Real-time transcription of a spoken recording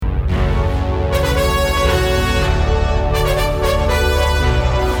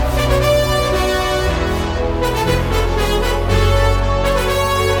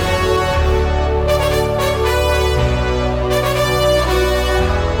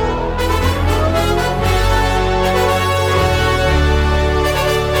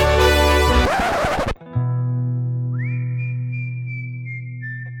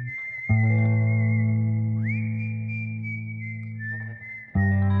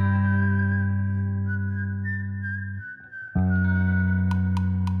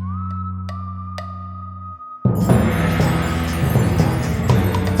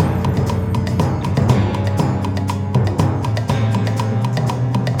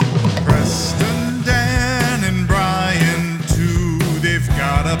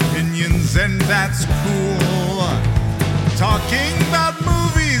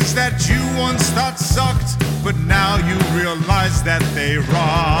that sucked, but now you realize that they rock.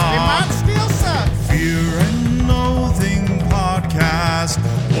 They might still suck. Fear and Loathing Podcast.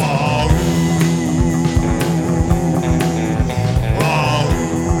 Wahoo!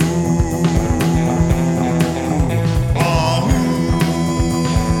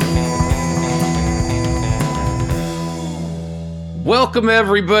 Welcome,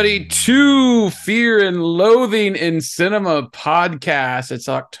 everybody, to Fear and Loathing in Cinema podcast. It's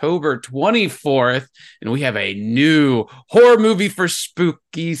October 24th, and we have a new horror movie for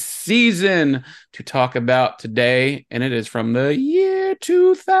spooky season to talk about today, and it is from the year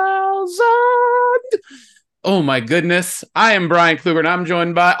 2000. Oh, my goodness. I am Brian Kluger, and I'm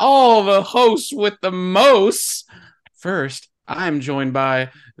joined by all the hosts with the most. First, I'm joined by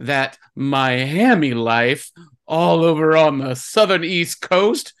that Miami life all over on the southern East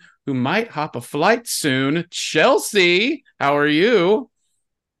Coast, who might hop a flight soon. Chelsea, how are you?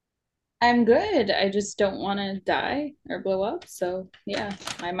 I'm good. I just don't want to die or blow up. So yeah,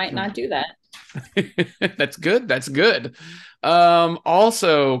 I might not do that. That's good. That's good.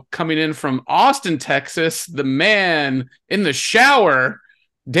 Also coming in from Austin, Texas, the man in the shower,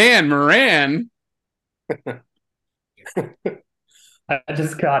 Dan Moran. I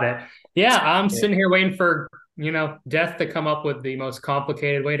just got it. Yeah, I'm sitting here waiting for death to come up with the most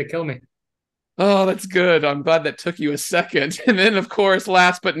complicated way to kill me. Oh, that's good. I'm glad that took you a second. And then, of course,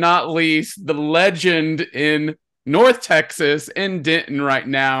 last but not least, the legend in North Texas, in Denton right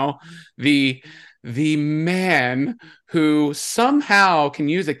now, the man who somehow can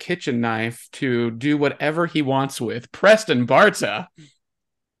use a kitchen knife to do whatever he wants with, Preston Barta.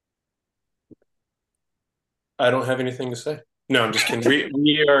 I don't have anything to say. No, I'm just kidding.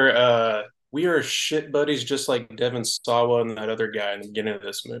 We are shit buddies, just like Devon Sawa and that other guy in the beginning of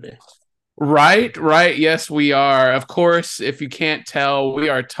this movie. Right. Yes, we are. Of course, if you can't tell, we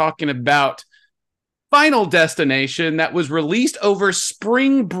are talking about Final Destination that was released over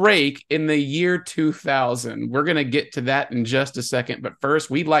spring break in the year 2000. We're going to get to that in just a second. But first,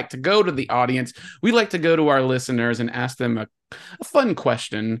 we'd like to go to the audience. We'd like to go to our listeners and ask them a fun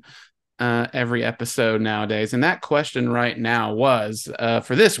question every episode nowadays. And that question right now was,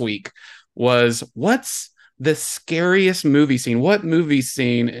 for this week, was what's the scariest movie scene? What movie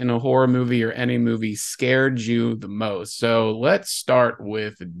scene in a horror movie or any movie scared you the most? So let's start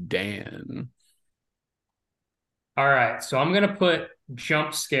with Dan. All right, so I'm going to put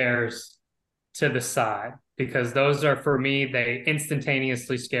jump scares to the side because those are, for me, they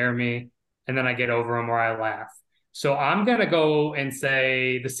instantaneously scare me and then I get over them or I laugh. So I'm going to go and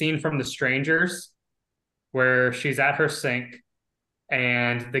say the scene from The Strangers where she's at her sink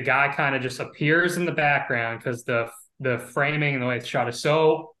and the guy kind of just appears in the background because the framing and the way it's shot is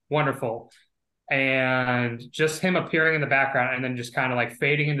so wonderful. And just him appearing in the background and then just kind of like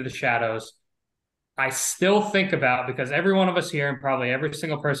fading into the shadows. I still think about, because every one of us here and probably every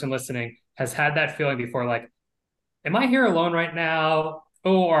single person listening has had that feeling before, like, am I here alone right now?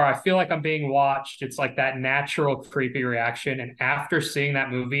 Or I feel like I'm being watched. It's like that natural creepy reaction. And after seeing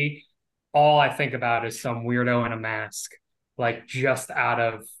that movie, all I think about is some weirdo in a mask, like just out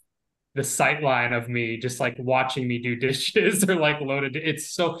of the sight line of me, just like watching me do dishes or like loaded.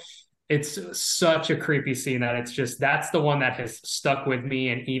 It's such a creepy scene that that's the one that has stuck with me.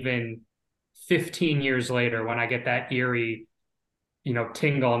 And even 15 years later, when I get that eerie,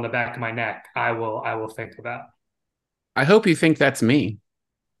 tingle on the back of my neck, I will think about. I hope you think that's me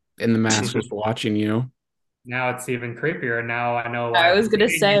in the mask just watching you. Now it's even creepier. Now I know. I was going to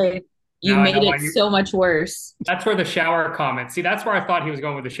say, you made it so much worse. That's where the shower comment. See, that's where I thought he was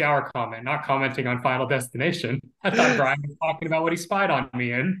going with the shower comment, not commenting on Final Destination. I thought Brian was talking about what he spied on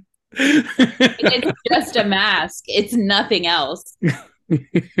me in. It's just a mask. It's nothing else.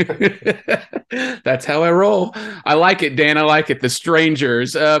 That's how I roll. I like it, Dan. I like it. The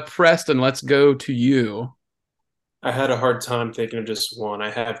Strangers. Preston, let's go to you. I had a hard time thinking of just one.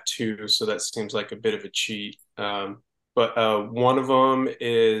 I have two, so that seems like a bit of a cheat. But one of them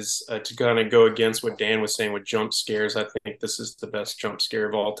is to kind of go against what Dan was saying with jump scares. I think this is the best jump scare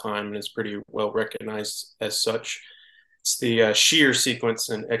of all time, and it's pretty well recognized as such. It's the shear sequence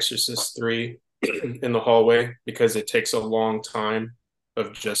in Exorcist 3 in the hallway, because it takes a long time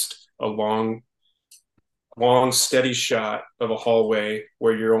of just a long steady shot of a hallway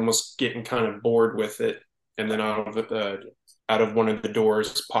where you're almost getting kind of bored with it. And then out of one of the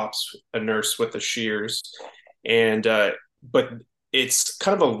doors pops a nurse with the shears. And but it's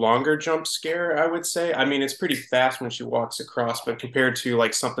kind of a longer jump scare, I would say. I mean, it's pretty fast when she walks across, but compared to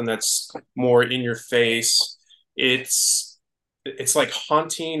like something that's more in your face, it's it's like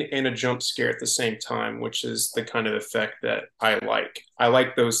haunting and a jump scare at the same time, which is the kind of effect that I like. I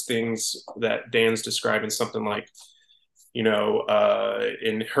like those things that Dan's describing, something like,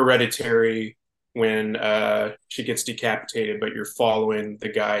 in Hereditary, when she gets decapitated, but you're following the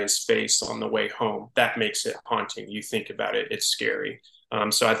guy's face on the way home. That makes it haunting. You think about it, it's scary.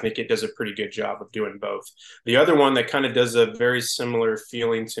 So I think it does a pretty good job of doing both. The other one that kind of does a very similar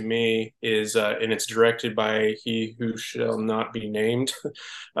feeling to me is, and it's directed by he who shall not be named,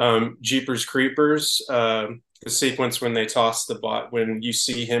 Jeepers Creepers. The sequence when they toss when you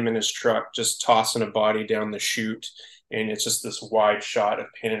see him in his truck just tossing a body down the chute, and it's just this wide shot of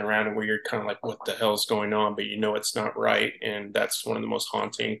panning around and where you're kind of like, what the hell's going on? But it's not right. And that's one of the most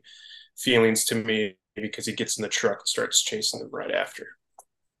haunting feelings to me, because he gets in the truck and starts chasing them right after.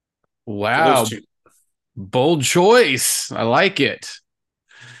 Wow. Bold choice. I like it.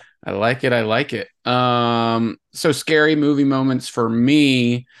 So scary movie moments for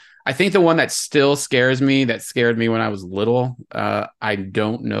me. I think the one that still scares me, that scared me when I was little, I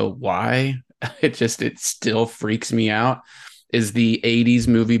don't know why. It still freaks me out, is the 80s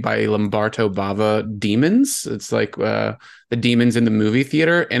movie by Lamberto Bava, Demons. It's like the demons in the movie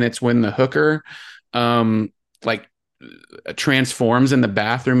theater. And it's when the hooker transforms in the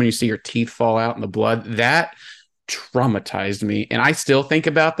bathroom and you see her teeth fall out in the blood. That traumatized me, and I still think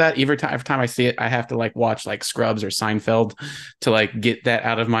about that every time I see it. I have to watch Scrubs or Seinfeld to get that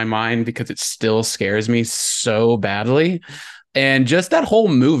out of my mind, because it still scares me so badly. And just that whole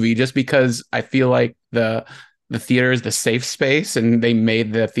movie, just because I feel like the theater is the safe space, and they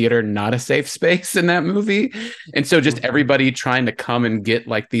made the theater not a safe space in that movie. And so just everybody trying to come and get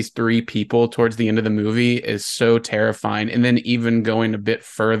these three people towards the end of the movie is so terrifying. And then even going a bit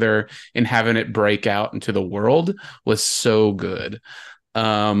further and having it break out into the world was so good.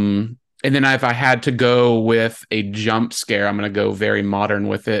 And then if I had to go with a jump scare, I'm going to go very modern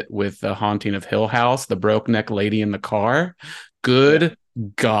with it, with The Haunting of Hill House, the broke neck lady in the car. Good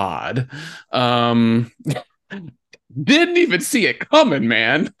God. Didn't even see it coming,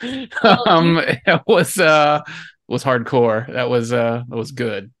 man. It was hardcore. That was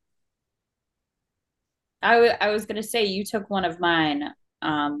good. I was gonna say, you took one of mine.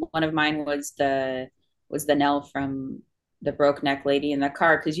 One of mine was the Nell from the broke neck lady in the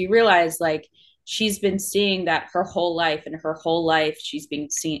car, because you realize she's been seeing that her whole life, and her whole life she's been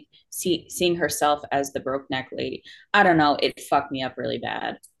seeing herself as the broke neck lady. I don't know, it fucked me up really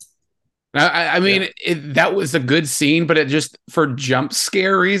bad. I mean, that was a good scene, but it just, for jump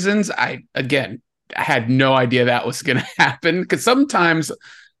scare reasons, I had no idea that was going to happen. Because sometimes,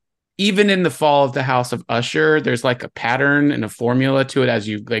 even in the Fall of the House of Usher, there's a pattern and a formula to it as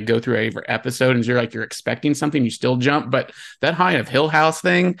you go through every episode, and you're expecting something, you still jump. But that Haunting of Hill House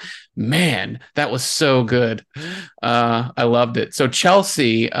thing, man, that was so good. I loved it. So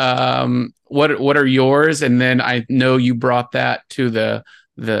Chelsea, what are yours? And then I know you brought that to the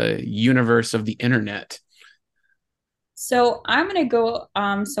universe of the internet. So I'm gonna go.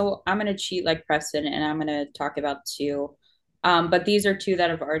 So I'm gonna cheat like Preston, and I'm gonna talk about two. But these are two that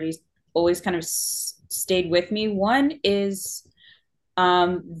have always kind of stayed with me. One is,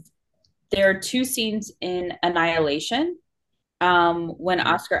 there are two scenes in Annihilation. When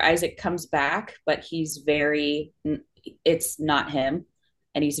Oscar Isaac comes back, but it's not him,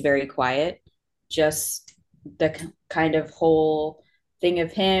 and he's very quiet. Just the kind of whole thing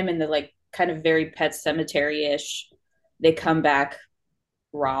of him and the kind of very Pet Cemetery-ish, they come back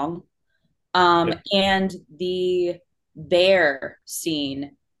wrong. And the bear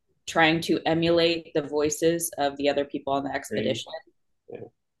scene, trying to emulate the voices of the other people on the expedition,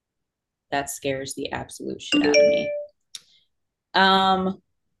 that scares the absolute shit out of me.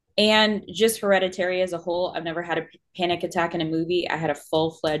 And just Hereditary as a whole, I've never had a panic attack in a movie. I had a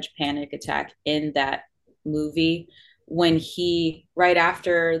full-fledged panic attack in that movie when right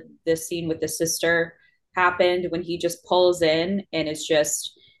after the scene with the sister happened, when he just pulls in, and it's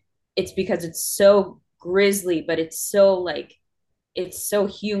because it's so grisly, but it's so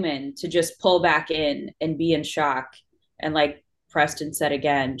human to just pull back in and be in shock. And like Preston said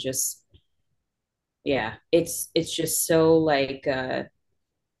again, it's just so and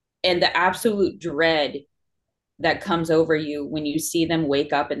the absolute dread that comes over you when you see them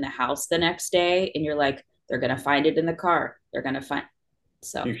wake up in the house the next day, and you're like, they're going to find it in the car. They're going to find.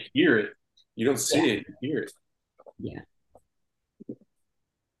 So you hear it. You don't see it. You hear it. Yeah.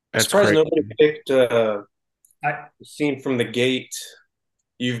 I'm surprised nobody picked the scene from The Gate.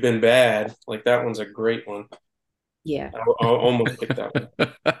 You've Been Bad. That one's a great one. Yeah. I almost picked that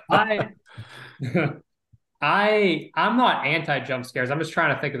one. I'm not anti jump scares. I'm just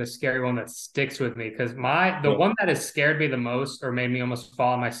trying to think of the scary one that sticks with me because the one that has scared me the most or made me almost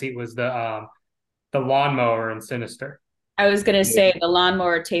fall on my seat was the lawnmower in Sinister. I was gonna say the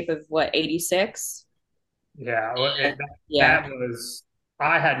lawnmower tape of what, 86? Yeah, Yeah. that was.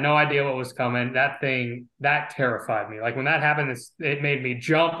 I had no idea what was coming. That terrified me. Like when that happened, it made me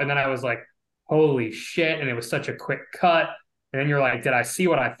jump, and then I was like, "Holy shit!" And it was such a quick cut. And then you're like, "Did I see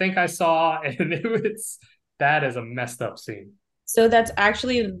what I think I saw?" And that is a messed up scene. So that's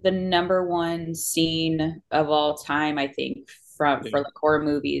actually the number one scene of all time, I think, for like horror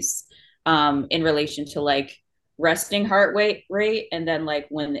movies, in relation to like resting rate and then like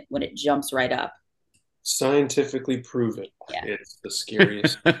when it jumps right up. Scientifically proven. Yeah. It's the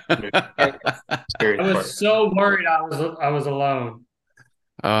scariest. Scary I was part. so worried I was alone.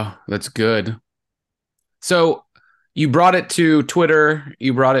 Oh, that's good. So you brought it to Twitter,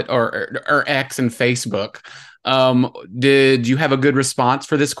 you brought it or X and Facebook. Did you have a good response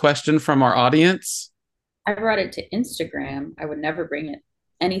for this question from our audience? I brought it to Instagram. I would never bring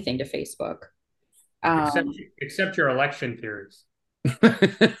anything to Facebook. Except your election theories.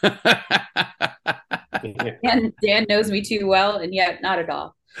 And Dan knows me too well, and yet not at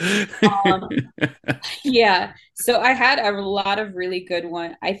all. Yeah. So I had a lot of really good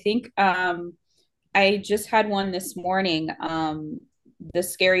one. I think I just had one this morning. The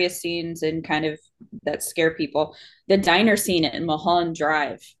scariest scenes and kind of that scare people. The diner scene in Mulholland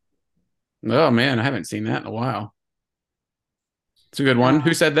Drive. Oh man, I haven't seen that in a while. It's a good one.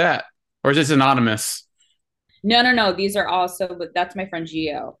 Who said that? Or is this anonymous? No. These are also, but that's my friend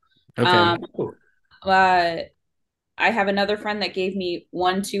Gio. Okay. I have another friend that gave me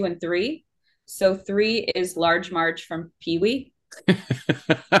 1, 2, and 3. So 3 is Large Marge from Pee Wee.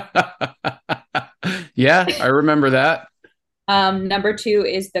 Yeah, I remember that. Number 2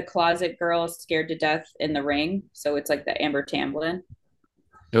 is the closet girl scared to death in the ring. So it's like the Amber Tamblyn.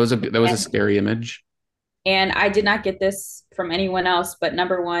 That was a scary image. And I did not get this from anyone else, but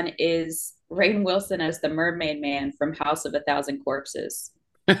number 1 is Rainn Wilson as the Mermaid Man from House of a Thousand Corpses.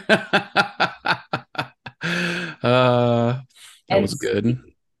 That was good.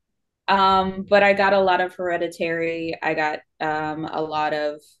 But I got a lot of Hereditary. I got a lot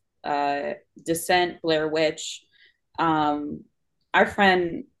of Descent, Blair Witch. Our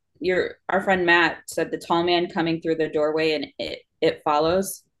friend Matt said the tall man coming through the doorway and it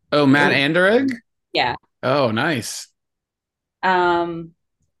follows. Oh, Matt Anderegg? Yeah. Oh, nice. And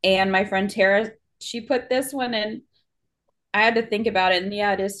my friend Tara, she put this one in. I had to think about it, and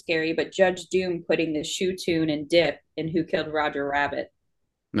yeah, it is scary, but Judge Doom putting the shoe tune and dip in Who Killed Roger Rabbit.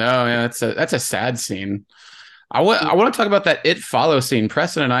 No, yeah, that's a sad scene. I want to talk about that It Follows scene.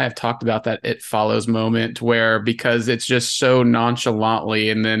 Preston and I have talked about that It Follows moment where, because it's just so nonchalantly,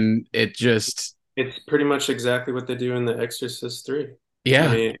 and then it's pretty much exactly what they do in The Exorcist 3. Yeah.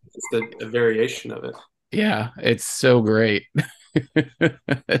 I mean, it's a variation of it. Yeah, it's so great.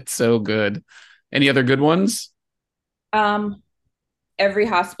 It's so good. Any other good ones? Every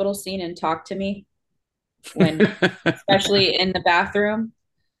hospital scene in Talk to Me, especially in the bathroom.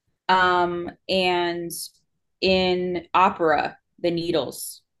 And in Opera, The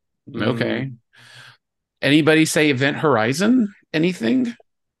Needles. Okay. Anybody say Event Horizon? Anything?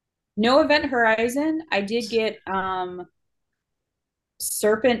 No Event Horizon. I did get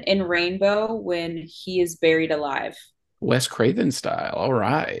Serpent in Rainbow when he is buried alive. Wes Craven style. All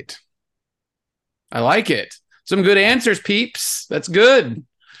right. I like it. Some good answers, peeps. That's good.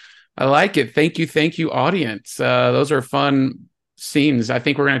 I like it. Thank you, audience. Those are fun scenes. I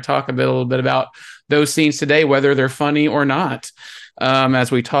think we're going to talk a little bit about those scenes today, whether they're funny or not,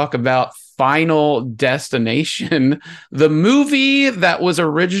 as we talk about Final Destination, the movie that was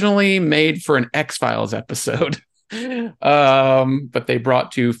originally made for an X-Files episode, but they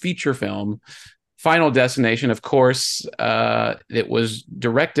brought to feature film. Final Destination, of course, it was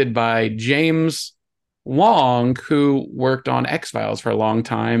directed by James Wong, who worked on X-Files for a long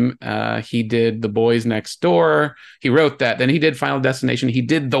time. He did The Boys Next Door. He wrote that. Then he did Final Destination. He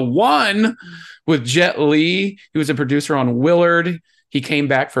did The One with Jet Li. He was a producer on Willard. He came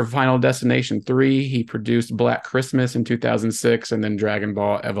back for Final Destination 3. He produced Black Christmas in 2006 and then Dragon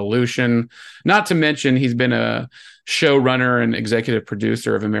Ball Evolution. Not to mention, he's been a showrunner and executive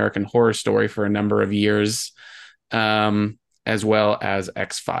producer of American Horror Story for a number of years, as well as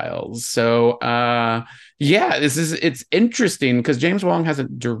X-Files. So, it's interesting because James Wong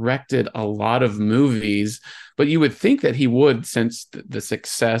hasn't directed a lot of movies, but you would think that he would, since the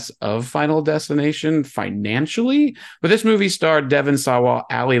success of Final Destination financially. But this movie starred Devon Sawa,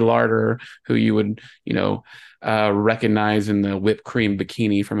 Ali Larter, who you would, recognize in the whipped cream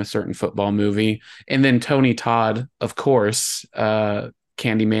bikini from a certain football movie, and then Tony Todd, of course,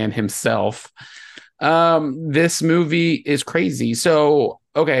 Candyman himself. This movie is crazy. So,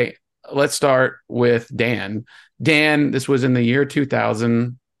 okay, let's start with Dan. Dan, this was in the year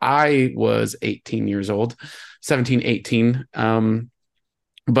 2000. I was 18 years old, 17, 18.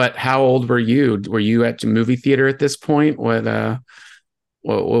 But how old were you? Were you at the movie theater at this point? When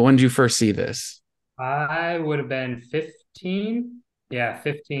did you first see this? I would have been 15. Yeah,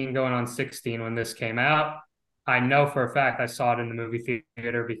 15 going on 16 when this came out. I know for a fact I saw it in the movie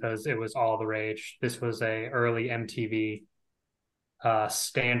theater because it was all the rage. This was a early MTV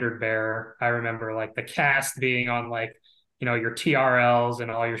standard bearer. I remember like the cast being on like, your TRLs and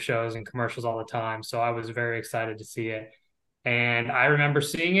all your shows and commercials all the time. So I was very excited to see it. And I remember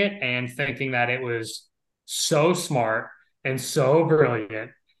seeing it and thinking that it was so smart and so brilliant.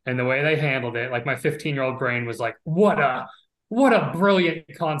 And the way they handled it, like my 15-year-old brain was like, what a brilliant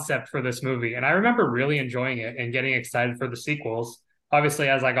concept for this movie. And I remember really enjoying it and getting excited for the sequels. Obviously,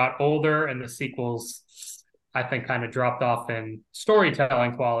 as I got older and the sequels, I think, kind of dropped off in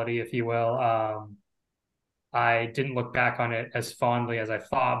storytelling quality, if you will. I didn't look back on it as fondly as I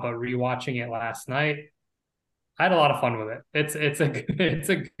thought, but rewatching it last night, I had a lot of fun with it. It's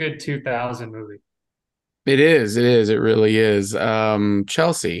a good 2000 movie. It is. It really is.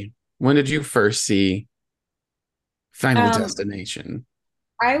 Chelsea, when did you first see Final Destination?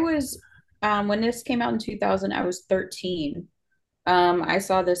 I was when this came out in 2000, I was 13. I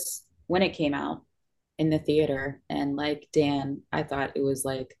saw this when it came out in the theater, and like Dan, I thought it was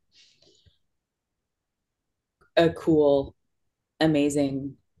like a cool,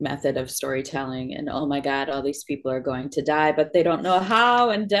 amazing method of storytelling. And oh my God, all these people are going to die, but they don't know how,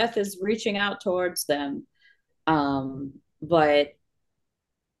 and death is reaching out towards them. But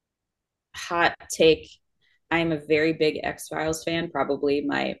hot take, I'm a very big X-Files fan, probably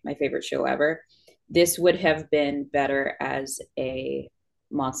my favorite show ever. This would have been better as a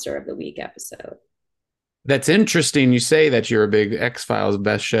Monster of the Week episode. That's interesting. You say that you're a big X-Files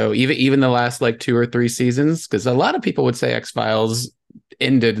best show, even the last like 2 or 3 seasons, because a lot of people would say X-Files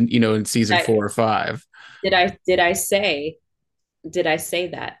ended, in season 4 or 5. Did I say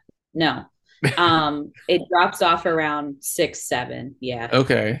that? No. It drops off around 6, 7. Yeah.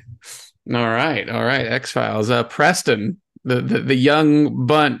 Okay. All right. X-Files. Preston, the young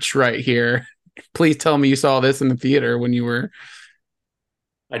bunch right here. Please tell me you saw this in the theater when you were.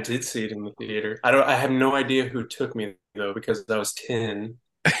 I did see it in the theater. I have no idea who took me though, because I was 10.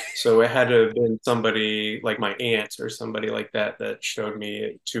 So it had to have been somebody like my aunt or somebody like that showed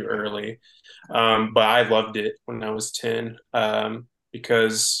me too early. But I loved it when I was 10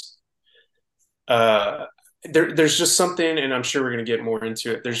 because there's just something, and I'm sure we're going to get more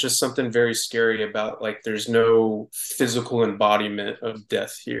into it. There's just something very scary about like there's no physical embodiment of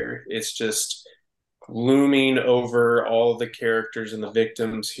death here. It's just looming over all the characters and the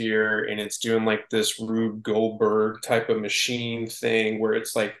victims here, and it's doing like this Rube Goldberg type of machine thing where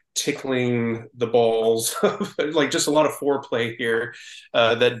it's like tickling the balls, like just a lot of foreplay here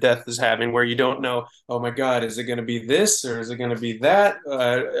that death is having, where you don't know, oh my God, is it going to be this or is it going to be that?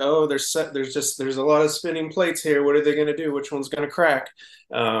 There's a lot of spinning plates here. What are they going to do? Which one's going to crack?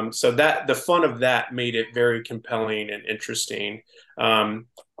 So that the fun of that made it very compelling and interesting.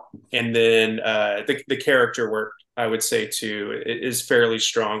 And then the character work, I would say too, is fairly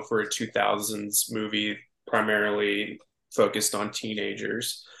strong for a 2000s movie, primarily focused on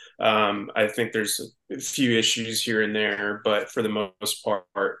teenagers. I think there's a few issues here and there, but for the most part,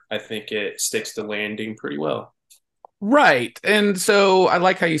 I think it sticks to landing pretty well. Right. And so I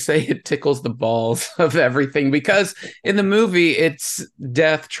like how you say it tickles the balls of everything, because in the movie, it's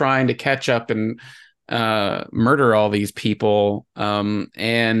death trying to catch up and murder all these people,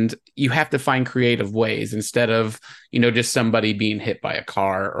 and you have to find creative ways instead of just somebody being hit by a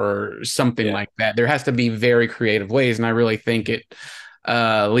car or something like that. There has to be very creative ways, and I really think it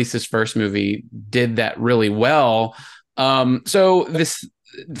at least this first movie did that really well. So this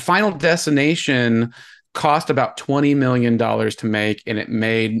Final Destination cost about $20 million to make, and it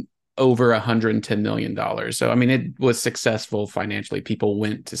made over $110 million. So, I mean, it was successful financially. People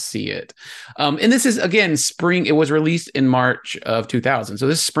went to see it. And this is, again, spring. It was released in March of 2000. So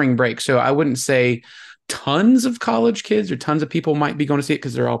this is spring break. So I wouldn't say tons of college kids or tons of people might be going to see it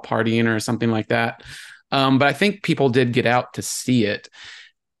because they're all partying or something like that. But I think people did get out to see it.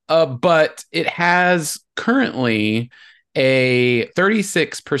 But it has currently a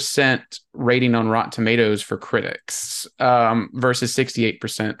 36% rating on Rotten Tomatoes for critics, versus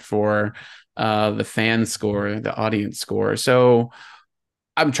 68% for the fan score, the audience score. So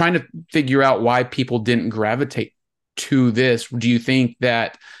I'm trying to figure out why people didn't gravitate to this. Do you think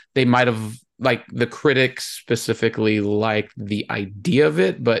that they might have, like, the critics specifically like the idea of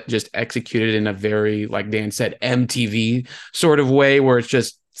it, but just executed in a very, like Dan said, MTV sort of way where it's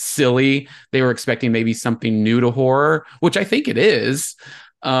just silly? They were expecting maybe something new to horror, which I think it is.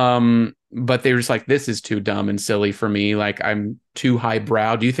 But they were just like, this is too dumb and silly for me. Like, I'm too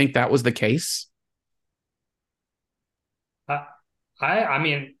highbrow. Do you think that was the case? I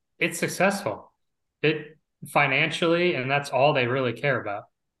mean, it's successful. It financially, and that's all they really care about.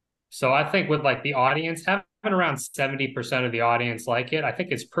 So I think with like the audience, having around 70% of the audience like it, I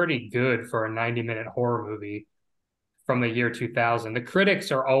think it's pretty good for a 90-minute horror movie from the year 2000. The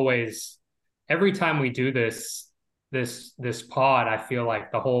critics are always, every time we do this pod, I feel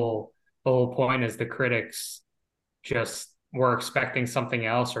like the whole point is the critics just were expecting something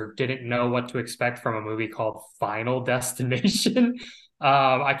else or didn't know what to expect from a movie called Final Destination.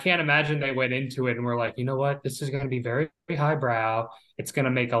 I can't imagine they went into it and were like, you know what, this is going to be very, very highbrow. It's going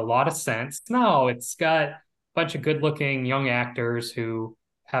to make a lot of sense. No, it's got a bunch of good-looking young actors who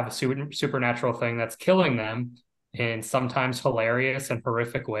have a supernatural thing that's killing them in sometimes hilarious and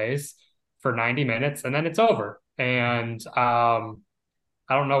horrific ways for 90 minutes, and then it's over. And I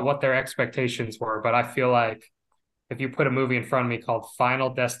don't know what their expectations were, but I feel like if you put a movie in front of me called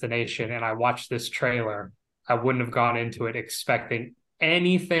Final Destination and I watched this trailer, I wouldn't have gone into it expecting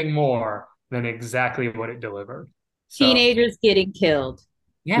anything more than exactly what it delivered. So, teenagers getting killed.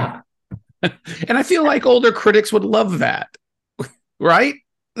 Yeah. And I feel like older critics would love that, right?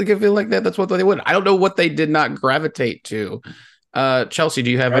 Like, I feel like that's what they would. I don't know what they did not gravitate to. Chelsea, do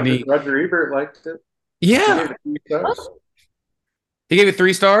you have any? Roger Ebert liked it. Yeah. He gave it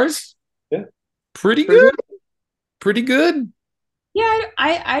 3 stars? Yeah. Pretty good. Pretty good. Yeah,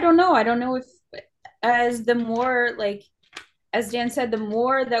 I don't know. I don't know if, as the more, like, as Dan said, the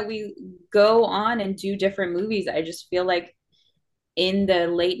more that we go on and do different movies, I just feel like in the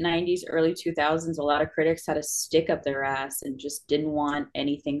late 90s, early 2000s, a lot of critics had a stick up their ass and just didn't want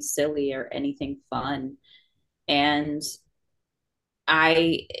anything silly or anything fun. And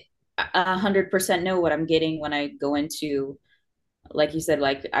I 100% know what I'm getting when I go into, like you said,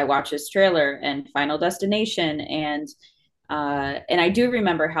 like I watch this trailer and Final Destination, and I do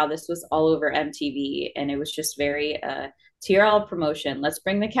remember how this was all over MTV, and it was just very TRL promotion. Let's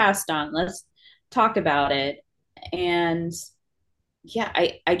bring the cast on. Let's talk about it. And yeah,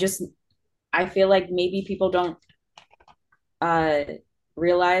 I feel like maybe people don't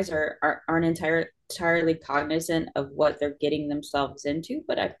realize or aren't entirely cognizant of what they're getting themselves into.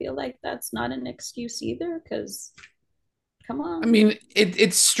 But I feel like that's not an excuse either, because come on. I mean,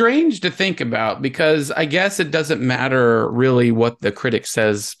 it's strange to think about, because I guess it doesn't matter really what the critic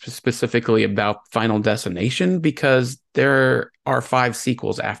says specifically about Final Destination, because there are 5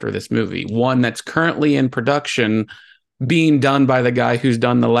 sequels after this movie. One that's currently in production, being done by the guy who's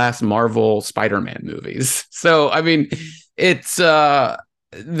done the last Marvel Spider-Man movies. So, I mean, it's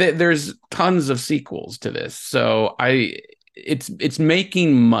there's tons of sequels to this. So it's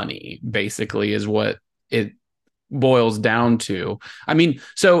making money, basically, is what it boils down to. I mean,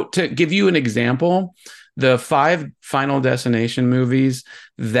 so to give you an example, the 5 Final Destination movies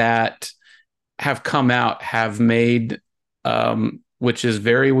that have come out have made, which is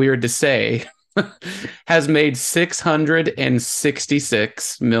very weird to say, has made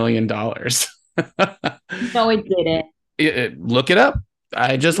 $666 million. No, it didn't. Look it up.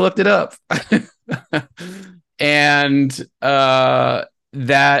 I just looked it up. And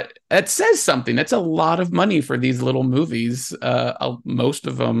that says something. That's a lot of money for these little movies. Most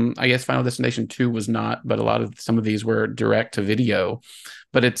of them, I guess Final Destination 2 was not, but some of these were direct to video.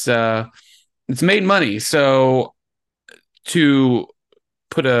 But it's made money. So to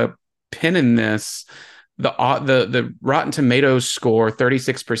put a pin in this, the Rotten Tomatoes score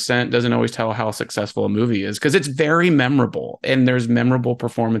 36% doesn't always tell how successful a movie is, because it's very memorable and there's memorable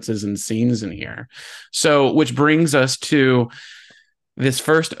performances and scenes in here. So, which brings us to this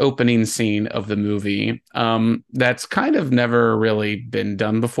first opening scene of the movie, that's kind of never really been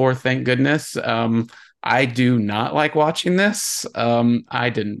done before, thank goodness. I do not like watching this. I'm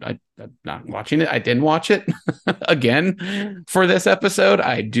not watching it. I didn't watch it again for this episode.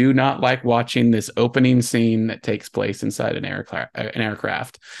 I do not like watching this opening scene that takes place inside an aircraft. Which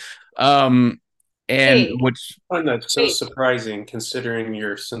I find that so surprising, considering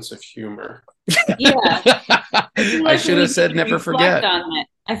your sense of humor. Yeah. I should have said never forget.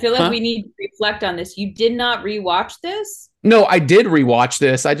 I feel like Huh? we need to reflect on this. You did not rewatch this? No, I did rewatch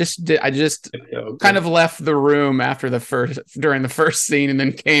this. I just kind Okay. of left the room during the first scene and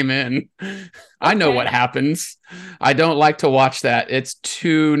then came in. I know what Okay. happens. I don't like to watch that. It's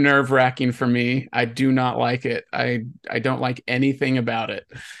too nerve-wracking for me. I do not like it. I don't like anything about it.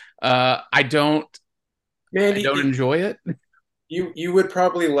 I don't Mandy, enjoy it. you would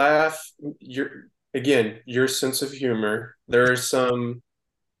probably laugh. Your sense of humor. There are some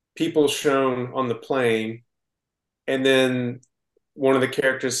people shown on the plane, and then one of the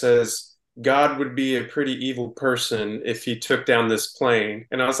characters says, God would be a pretty evil person if he took down this plane.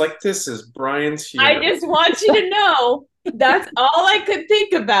 And I was like, this is Brian's I humor. just want you to know that's all I could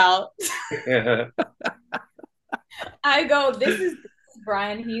think about. Yeah. I go, this is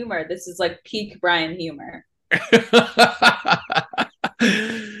Brian humor. This is like peak Brian humor.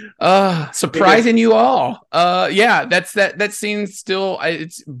 Surprising you all. Yeah, that scene still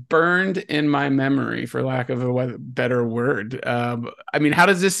it's burned in my memory for lack of a better word. I mean, how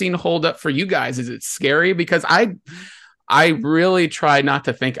does this scene hold up for you guys? Is it scary? Because I really try not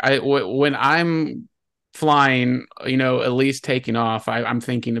to think. When I'm flying, at least taking off, I'm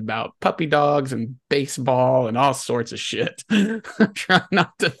thinking about puppy dogs and baseball and all sorts of shit. I'm trying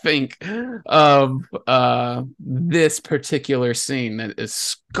not to think of this particular scene that has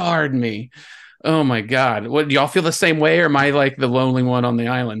scarred me. Oh my God. What, do y'all feel the same way, or am I like the lonely one on the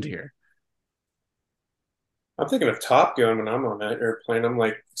island here? I'm thinking of Top Gun when I'm on that airplane. I'm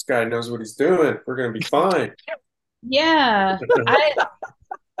like, this guy knows what he's doing. We're gonna be fine. Yeah.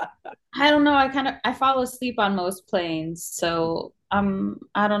 I don't know. I fall asleep on most planes, so I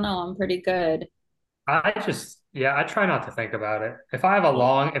don't know. I'm pretty good. I try not to think about it. If I have a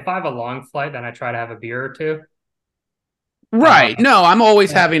long flight, then I try to have a beer or two. Right. Um, No, I'm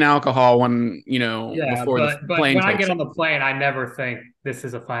always yeah, having alcohol when, yeah, before the but plane when I takes. get on the plane, I never think this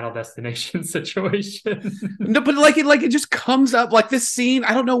is a Final Destination situation. No, but like it just comes up like this scene.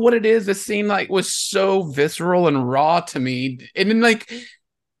 I don't know what it is. This scene like was so visceral and raw to me, and then like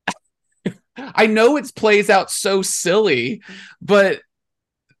I know it plays out so silly, but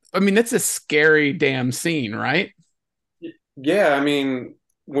I mean that's a scary damn scene, right? Yeah, I mean,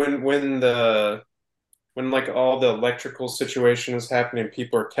 when like all the electrical situation is happening,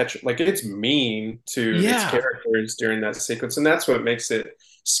 people are catching like it's mean to its Yeah. characters during that sequence, and that's what makes it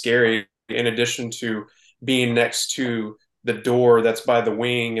scary. In addition to being next to the door that's by the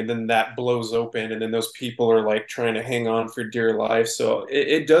wing, and then that blows open, and then those people are like trying to hang on for dear life. So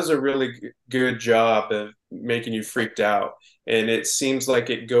it does a really good job of making you freaked out. And it seems like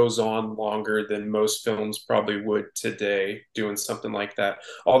it goes on longer than most films probably would today, doing something like that.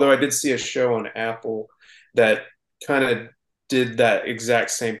 Although I did see a show on Apple that kind of did that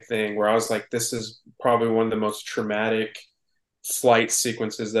exact same thing where I was like, this is probably one of the most traumatic flight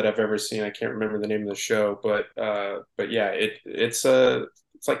sequences that I've ever seen. I can't remember the name of the show, but yeah, it's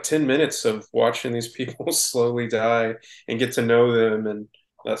like 10 minutes of watching these people slowly die and get to know them and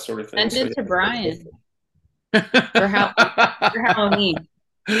that sort of thing. Send So it to yeah. Brian for for Halloween.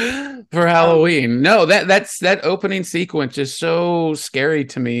 For Um, Halloween. No, that opening sequence is so scary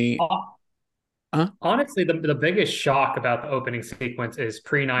to me. Huh? Honestly, the biggest shock about the opening sequence is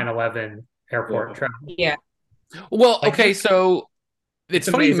pre 9/11 airport Yeah. travel. yeah. Well, Like okay, so it's it's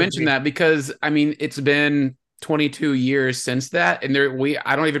funny you amazing to mentioned me. that because I mean it's been 22 years since that, and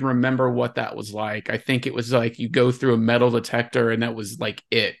I don't even remember what that was like. I think it was like you go through a metal detector and that was like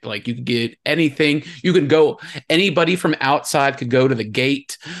it. Like you could get anything, you could go, anybody from outside could go to the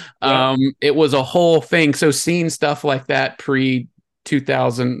gate. Yep. It was a whole thing. So seeing stuff like that pre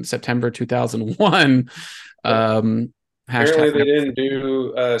 2000 September 2001, um hashtag. Apparently, they didn't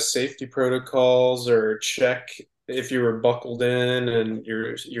do safety protocols or check if you were buckled in and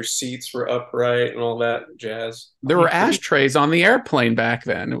your seats were upright and all that jazz. There were ashtrays on the airplane back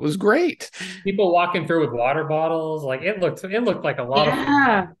then. It was great. People walking through with water bottles, like it looked like a lot of fun.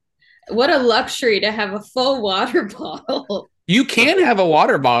 Yeah. What a luxury to have a full water bottle. You can have a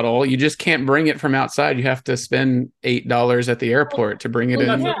water bottle, you just can't bring it from outside. You have to spend $8 at the airport to bring it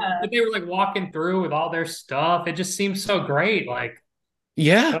Well, in. Yeah. they were like walking through with all their stuff. It just seems so great. Like,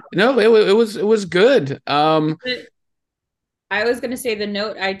 Yeah, no, it was good. But I was going to say the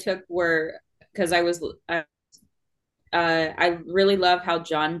note I took were because I really love how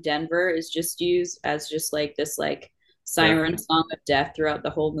John Denver is just used as just like this like Yeah. siren song of death throughout the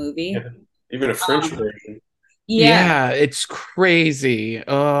whole movie. Yeah. Even a French Um, version. yeah, Yeah, it's crazy.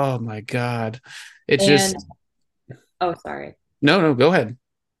 Oh my God. It's and just oh, sorry. no, go ahead.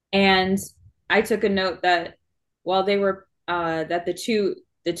 And I took a note that while they were that the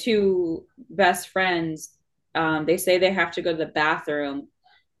two best friends they say they have to go to the bathroom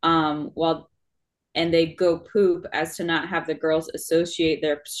while and they go poop as to not have the girls associate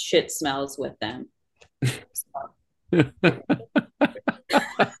their shit smells with them.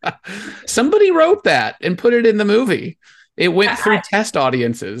 Somebody wrote that and put it in the movie. It went through test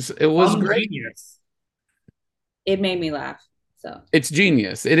audiences. It was great. Genius. It made me laugh. So it's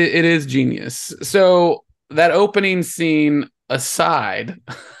genius. It is genius. So that opening scene aside,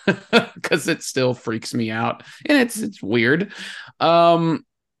 because it still freaks me out and it's weird.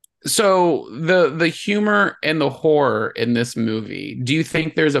 So the humor and the horror in this movie, do you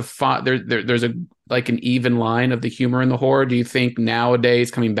think there's there's a like an even line of the humor and the horror? Do you think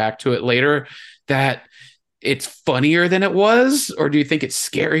nowadays, coming back to it later, that it's funnier than it was, or do you think it's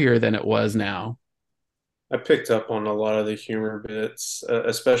scarier than it was now? I picked up on a lot of the humor bits,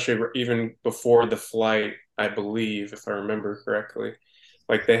 especially even before the flight, I believe, if I remember correctly.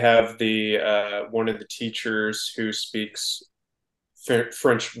 Like they have the one of the teachers who speaks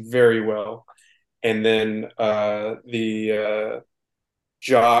French very well, and then the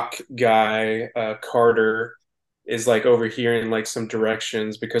jock guy, Carter, is like overhearing like some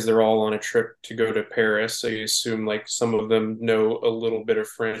directions because they're all on a trip to go to Paris. So you assume like some of them know a little bit of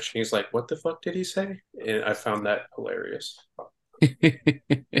French. And he's like, "What the fuck did he say?" And I found that hilarious.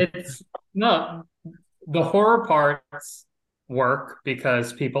 It's no, the horror parts work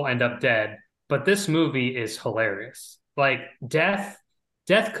because people end up dead, but this movie is hilarious. Like death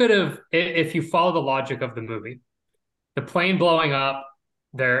could have, if you follow the logic of the movie, the plane blowing up,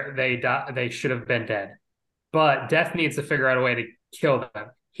 they should have been dead. But Death needs to figure out a way to kill them.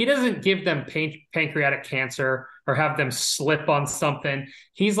 He doesn't give them pancreatic cancer or have them slip on something.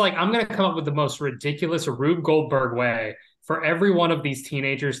 He's like, I'm going to come up with the most ridiculous Rube Goldberg way for every one of these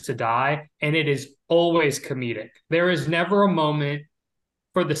teenagers to die, and it is always comedic. There is never a moment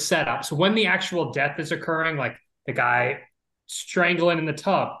for the setup. So when the actual death is occurring, like the guy strangling in the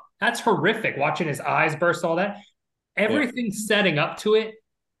tub, that's horrific. Watching his eyes burst, all that. Everything setting up to it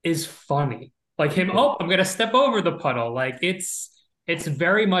is funny. Like him, I'm going to step over the puddle. Like it's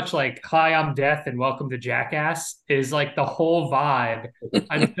very much like Hi, I'm Death and Welcome to Jackass is like the whole vibe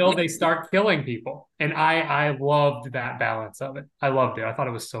until they start killing people. And I loved that balance of it. I loved it. I thought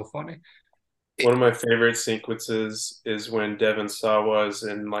it was so funny. One of my favorite sequences is when Devon Sawa is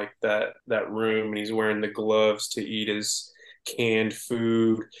in like that room and he's wearing the gloves to eat his canned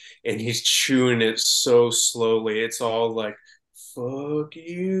food and he's chewing it so slowly. It's all like, fuck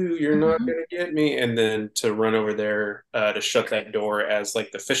you, you're not gonna get me. And then to run over there to shut that door as like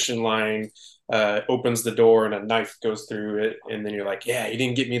the fishing line opens the door and a knife goes through it. And then you're like, yeah, you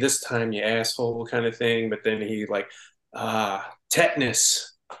didn't get me this time, you asshole, kind of thing. But then he like,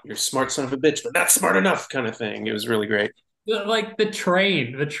 tetanus, you're a smart son of a bitch, but not smart enough, kind of thing. It was really great. Like the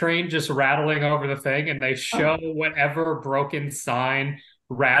train just rattling over the thing, and they show whatever broken sign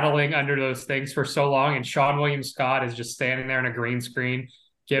rattling under those things for so long, and Sean William Scott is just standing there in a green screen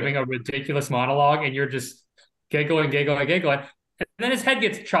giving a ridiculous monologue, and you're just giggling, and then his head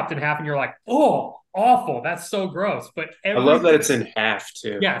gets chopped in half, and you're like, oh, awful, that's so gross. But I love that it's in half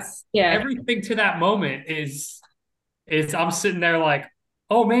too. Yes, yeah. Everything to that moment is I'm sitting there like,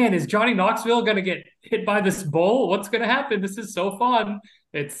 oh man, is Johnny Knoxville gonna get hit by this bull? What's gonna happen? This is so fun.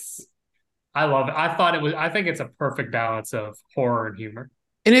 I love it. I think it's a perfect balance of horror and humor.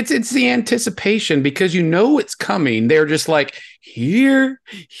 And it's the anticipation because you know it's coming. They're just like, here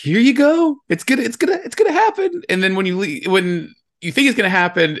you go. It's gonna happen. And then when you think it's gonna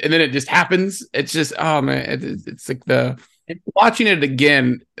happen, and then it just happens, it's just, oh man, it's like watching it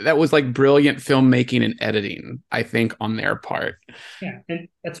again, that was like brilliant filmmaking and editing, I think, on their part. Yeah, and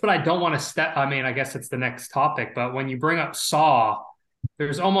that's what I don't want to step. I mean, I guess it's the next topic, but when you bring up Saw,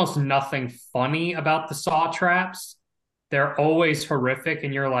 there's almost nothing funny about the Saw traps. They're always horrific,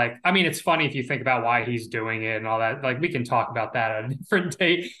 and you're like, I mean, it's funny if you think about why he's doing it and all that. Like, we can talk about that at a different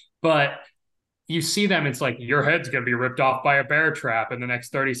date, but you see them, it's like your head's going to be ripped off by a bear trap in the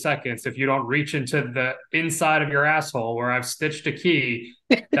next 30 seconds if you don't reach into the inside of your asshole where I've stitched a key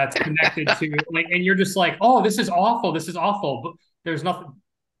that's connected to, like, and you're just like, oh, this is awful. But there's nothing.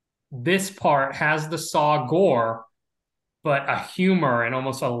 This part has the Saw gore, but a humor and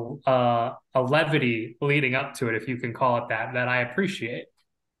almost a levity leading up to it, if you can call it that I appreciate.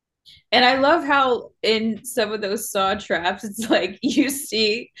 And I love how in some of those Saw traps, it's like you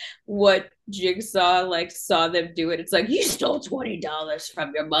see what Jigsaw like saw them do it. It's like, you stole $20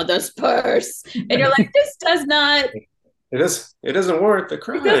 from your mother's purse, and you're like, this does not. It doesn't work. The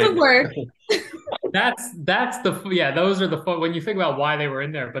crime. It doesn't work. Those are the fun when you think about why they were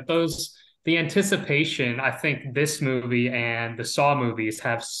in there. But the anticipation, I think this movie and the Saw movies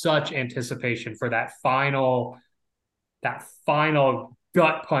have such anticipation for that final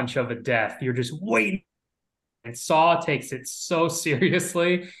gut punch of a death. You're just waiting. And Saw takes it so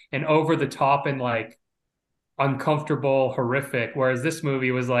seriously and over the top and like uncomfortable, horrific. Whereas this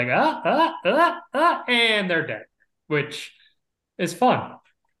movie was like, and they're dead, which is fun.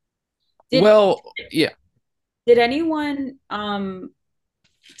 Did, Well, yeah. did anyone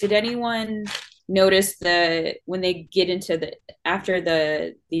notice when they get into after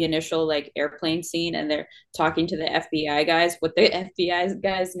the initial like airplane scene and they're talking to the FBI guys, what the FBI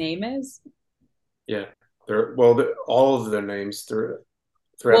guy's name is? Yeah, all of their names throughout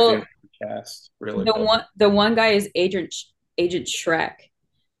the cast. Really, the one guy is Agent Shrek.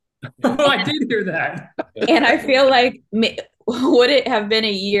 Oh, I did hear that. And I feel like would it have been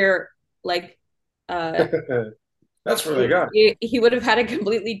a year like that's where they got he would have had a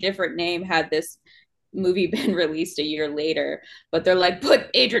completely different name had this movie been released a year later, but they're like, put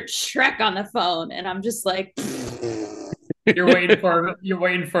Agent Shrek on the phone, and I'm just like you're waiting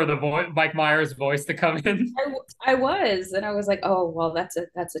for the Mike Myers voice to come in. I was like, oh well,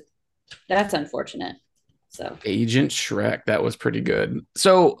 that's unfortunate. So Agent Shrek, that was pretty good.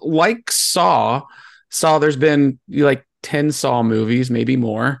 So like Saw, there's been like 10 Saw movies, maybe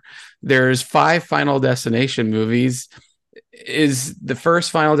more. There's 5 Final Destination movies. Is the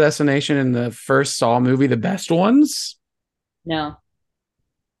first Final Destination and the first Saw movie the best ones? No.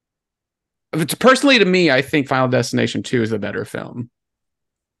 Personally, to me, I think Final Destination 2 is a better film.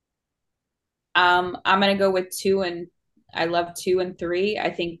 I'm gonna go with 2, and I love 2 and 3. I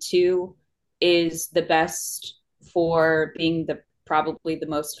think 2 is the best for being probably the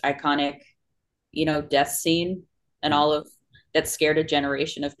most iconic, death scene and all of that scared a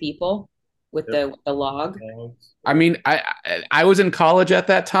generation of people with the log. I mean, I was in college at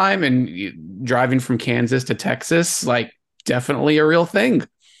that time, and driving from Kansas to Texas, like, definitely a real thing.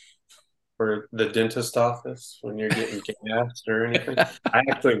 For the dentist office when you're getting gassed or anything. I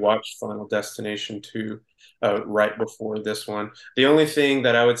actually watched Final Destination 2 right before this one. The only thing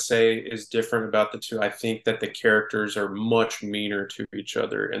that I would say is different about the two, I think that the characters are much meaner to each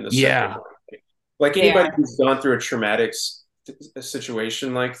other in the second one. Like anybody who's gone through a traumatic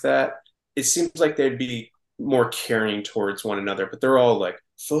situation like that, it seems like they'd be more caring towards one another, but they're all like,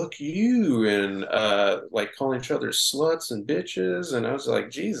 fuck you, and like calling each other sluts and bitches, and I was like,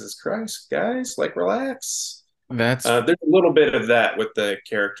 Jesus Christ, guys, like, relax. There's a little bit of that with the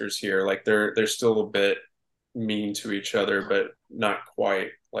characters here, like they're still a bit mean to each other, but not quite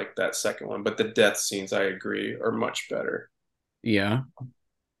like that second one. But the death scenes, I agree, are much better. Yeah.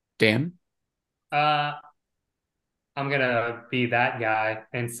 Dan? I'm gonna be that guy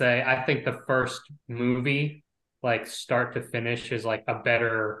and say I think the first movie, like start to finish, is like a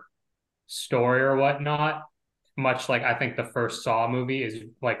better story or whatnot. Much like I think the first Saw movie is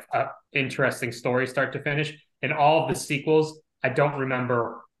like an interesting story start to finish. In all of the sequels, I don't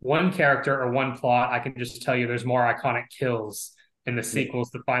remember one character or one plot. I can just tell you there's more iconic kills in the sequels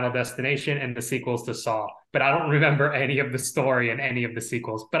to Final Destination and the sequels to Saw. But I don't remember any of the story in any of the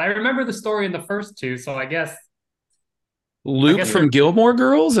sequels. But I remember the story in the first two, so I guess Luke from Gilmore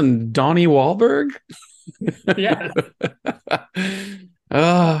Girls and Donnie Wahlberg. Yeah.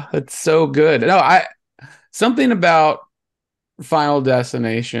 Oh, that's so good. No, something about Final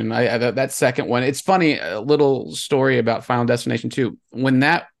Destination. That second one. It's funny. A little story about Final Destination 2. When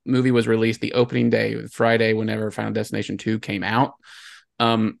that movie was released, the opening day, Friday, whenever Final Destination 2 came out,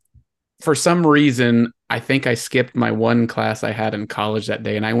 for some reason, I think I skipped my one class I had in college that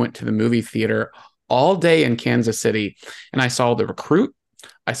day, and I went to the movie theater all day in Kansas City, and I saw The Recruit.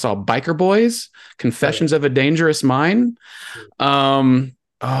 I saw Biker Boys, Confessions of a Dangerous Mind.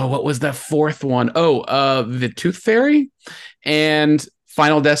 What was the fourth one? The Tooth Fairy and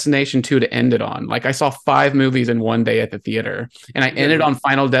Final Destination 2 to end it on. Like, I saw 5 movies in one day at the theater, and I ended on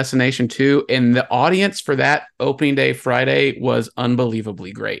Final Destination 2, and the audience for that opening day Friday was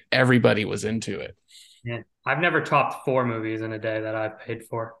unbelievably great. Everybody was into it. Yeah. I've never topped 4 movies in a day that I've paid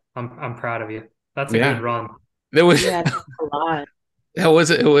for. I'm proud of you. That's a good run. There was a lot. That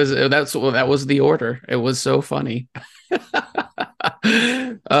was the order. It was so funny.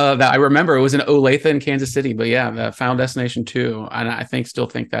 That I remember it was in Olathe in Kansas City, but yeah, the Final Destination 2, and I still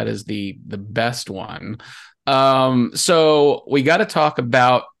think that is the best one. So we got to talk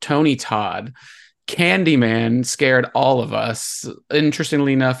about Tony Todd. Candyman scared all of us.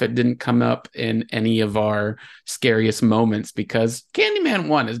 Interestingly enough, it didn't come up in any of our scariest moments because Candyman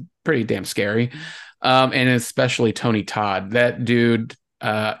 1 is pretty damn scary. And especially Tony Todd. That dude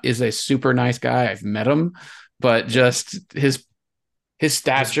is a super nice guy. I've met him, but just his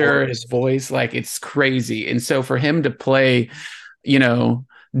stature, his voice, like, it's crazy. And so for him to play,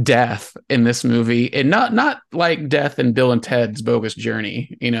 death in this movie, and not like death in Bill and Ted's Bogus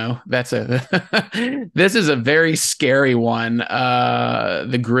Journey. That's this is a very scary one.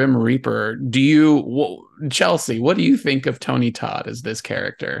 The Grim Reaper. Chelsea, what do you think of Tony Todd as this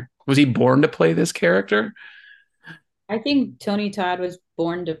character? Was he born to play this character? I think Tony Todd was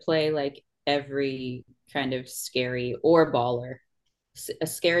born to play like every kind of scary or baller, a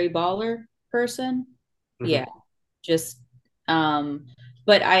scary baller person. Mm-hmm. Yeah, just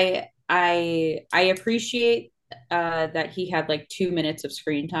but I appreciate that he had like 2 minutes of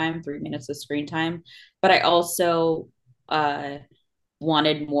screen time, 3 minutes of screen time, but I also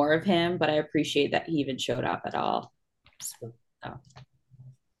wanted more of him, but I appreciate that he even showed up at all. So.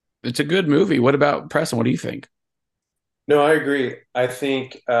 It's a good movie. What about Preston? What do you think? No, I agree. I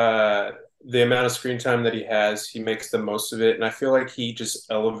think the amount of screen time that he has, he makes the most of it. And I feel like he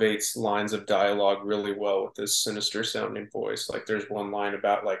just elevates lines of dialogue really well with this sinister sounding voice. Like there's one line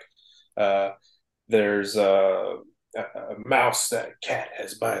about like, there's a mouse that a cat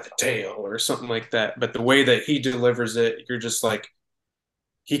has by the tail or something like that. But the way that he delivers it, you're just like,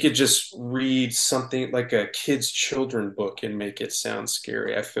 he could just read something like a kid's children book and make it sound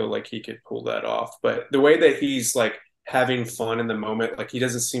scary. I feel like he could pull that off. But the way that he's like having fun in the moment, like he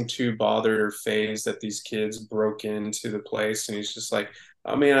doesn't seem too bothered or phased that these kids broke into the place, and he's just like,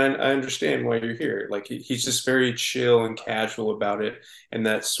 I mean, I understand why you're here. Like he's just very chill and casual about it, and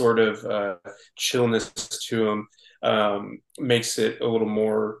that sort of chillness to him makes it a little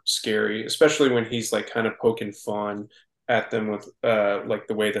more scary, especially when he's like kind of poking fun at them with like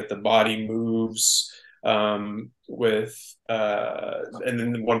the way that the body moves with and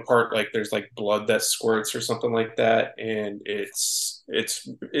then one part like there's like blood that squirts or something like that, and it's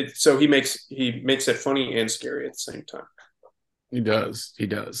so he makes it funny and scary at the same time. He does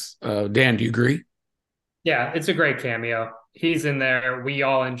Dan, do you agree? Yeah, it's a great cameo. He's in there. We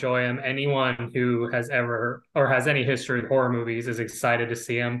all enjoy him. Anyone who has ever or has any history of horror movies is excited to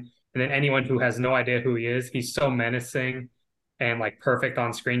see him. And then anyone who has no idea who he is, he's so menacing and like perfect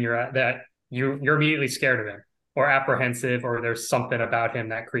on screen. You're immediately scared of him or apprehensive, or there's something about him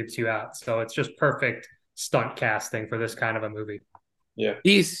that creeps you out. So it's just perfect stunt casting for this kind of a movie. Yeah,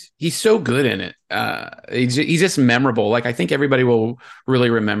 he's so good in it. He's just memorable. Like I think everybody will really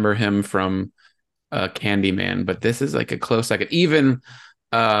remember him from Candyman, but this is like a close second. Even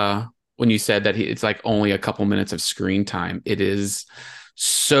when you said that it's like only a couple minutes of screen time, it is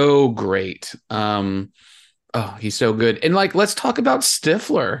so great. He's so good. And like, let's talk about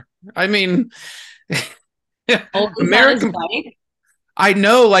Stifler. I mean, American. I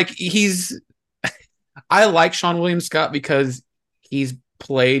know, like I like Sean William Scott because he's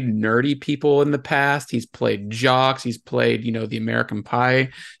played nerdy people in the past. He's played jocks. He's played, the American Pie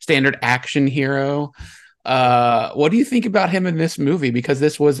standard action hero. What do you think about him in this movie? Because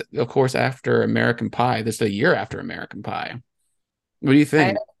this was, of course, after American Pie. This is a year after American Pie. What do you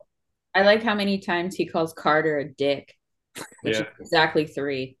think? I like how many times he calls Carter a dick. Which is exactly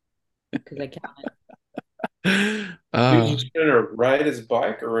 3, because I counted. He's gonna ride his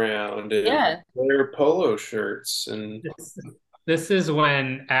bike around and wear polo shirts, and this is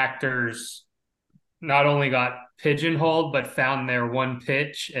when actors not only got pigeonholed but found their one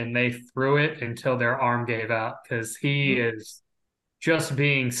pitch and they threw it until their arm gave out, because he is just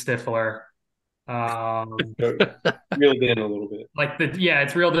being Stifler. Reeled in a little bit.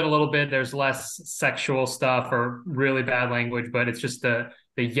 It's reeled in a little bit. There's less sexual stuff or really bad language, but it's just the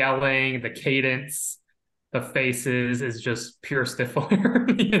yelling, the cadence, the faces is just pure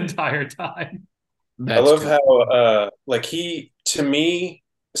Stifler the entire time. I love how he, to me,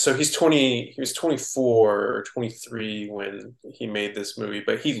 so he was 24 or 23 when he made this movie,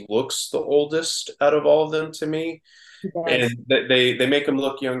 but he looks the oldest out of all of them to me. And they make him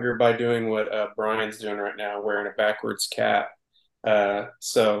look younger by doing what Brian's doing right now, wearing a backwards cap.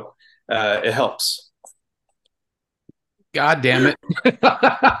 So it helps. God damn it.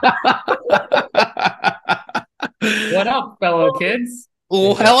 What up, fellow kids?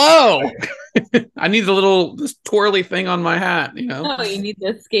 Well, hello. I need this twirly thing on my hat, No, you need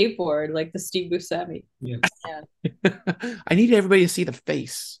the skateboard, like the Steve Buscemi. Yeah. I need everybody to see the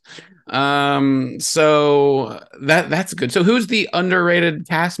face. So that's good. So who's the underrated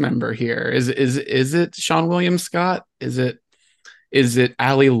cast member here? Is it Sean William Scott? Is it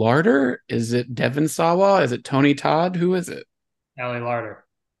Ali Larter? Is it Devon Sawa? Is it Tony Todd? Who is it? Ali Larter.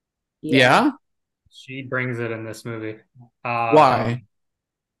 Yeah? She brings it in this movie. Why?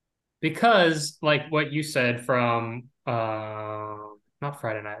 Because, like what you said from not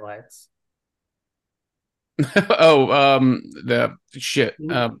Friday Night Lights. The shit.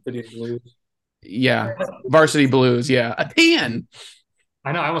 Varsity Blues. Yeah, Varsity Blues. Yeah, a 10.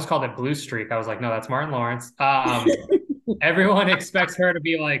 I know I almost called it Blue Streak. I was like, no, that's Martin Lawrence. Everyone expects her to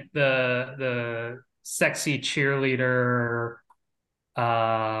be like the sexy cheerleader,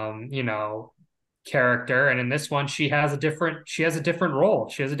 you know, character. And in this one, she has a different role.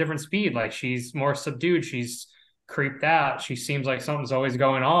 She has a different speed. Like she's more subdued. She's creeped out. She seems like something's always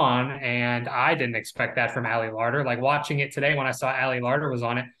going on. And I didn't expect that from Ali Larter. Like watching it today when I saw Ali Larter was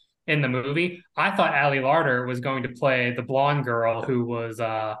on it in the movie, I thought Ali Larter was going to play the blonde girl who was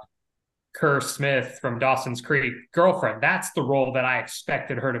Kerr Smith from Dawson's Creek girlfriend. That's the role that I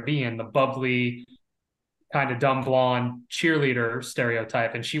expected her to be in, the bubbly, kind of dumb blonde cheerleader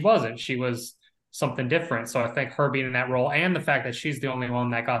stereotype. And she wasn't. She was something different. So I think her being in that role and the fact that she's the only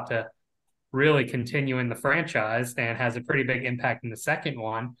one that got to really continue in the franchise and has a pretty big impact in the second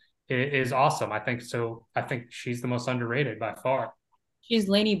one is awesome. I think so. I think she's the most underrated by far. She's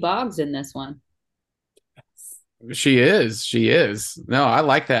Lainey Boggs in this one. She is. She is. No, I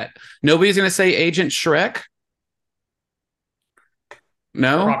like that. Nobody's going to say Agent Shrek?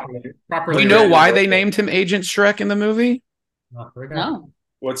 No? Properly Do you know rated. why they named him Agent Shrek in the movie? No.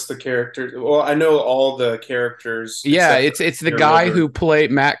 What's the character? Well, I know all the characters. Yeah, except it's the their guy mother. who played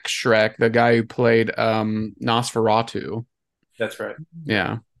Max Shrek, the guy who played Nosferatu. That's right.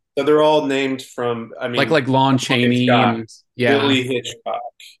 Yeah. So they're all named from. I mean, Like Lon Chaney Hitchcock, and yeah. Billy Hitchcock,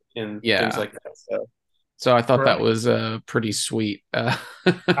 and Yeah. things like that. So I thought that Right. was pretty sweet.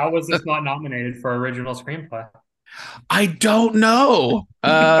 How was this not nominated for original screenplay? I don't know.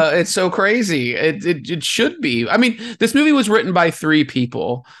 It's so crazy. It should be. I mean, this movie was written by 3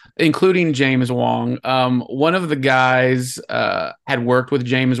 people, including James Wong. One of the guys had worked with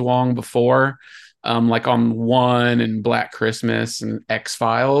James Wong before, like on One and Black Christmas and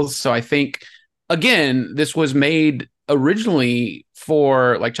X-Files. So I think, again, this was made originally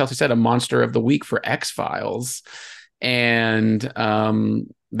for, like Chelsea said, a Monster of the Week for X-Files. And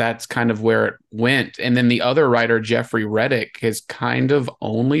that's kind of where it went. And then the other writer, Jeffrey Reddick, has kind of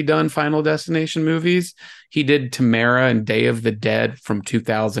only done Final Destination movies. He did Tamara and Day of the Dead from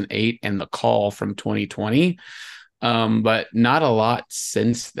 2008 and The Call from 2020, but not a lot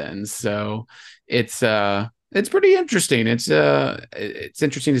since then. So it's pretty interesting. It's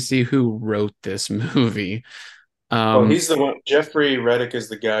interesting to see who wrote this movie. Well, he's the one. Jeffrey Reddick is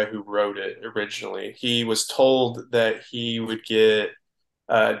the guy who wrote it originally. He was told that he would get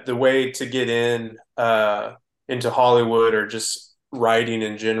the way to get into Hollywood or just writing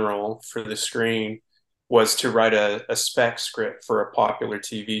in general for the screen was to write a spec script for a popular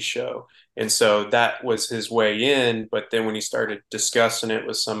TV show. And so that was his way in. But then when he started discussing it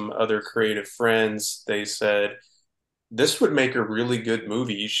with some other creative friends, they said, this would make a really good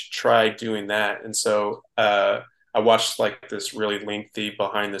movie. You should try doing that. And so I watched like this really lengthy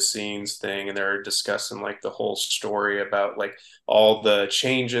behind the scenes thing, and they're discussing like the whole story about like all the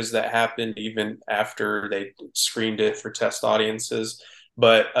changes that happened even after they screened it for test audiences.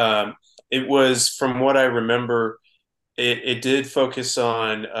 But it was, from what I remember, it did focus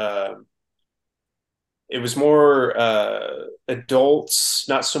on it was more adults,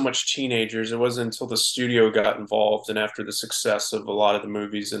 not so much teenagers. It wasn't until the studio got involved and after the success of a lot of the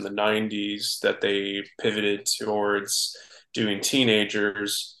movies in the 90s that they pivoted towards doing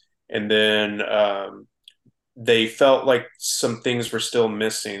teenagers. And then they felt like some things were still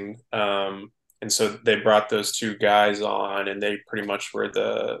missing. And so they brought those 2 guys on, and they pretty much were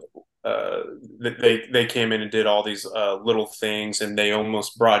they came in and did all these little things, and they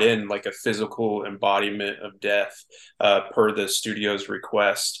almost brought in like a physical embodiment of death per the studio's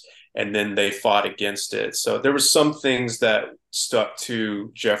request, and then they fought against it. So there was some things that stuck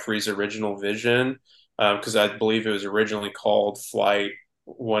to Jeffrey's original vision, because I believe it was originally called Flight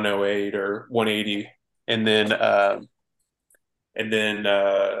 108 or 180, and then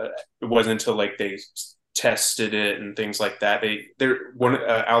it wasn't until like they tested it and things like that.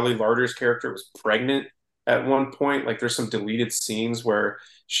 Ali Larter's character was pregnant at one point. Like there's some deleted scenes where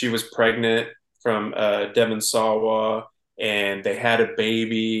she was pregnant from Devon Sawa, and they had a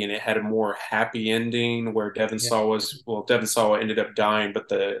baby, and it had a more happy ending where Devon Sawa ended up dying, but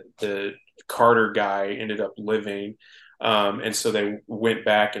the Carter guy ended up living. And so they went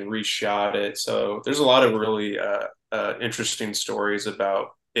back and reshot it. So there's a lot of really interesting stories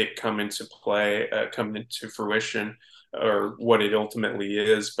about it come into fruition, or what it ultimately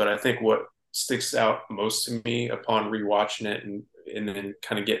is. But I think what sticks out most to me upon rewatching it and then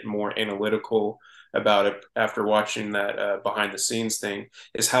kind of getting more analytical about it after watching that behind the scenes thing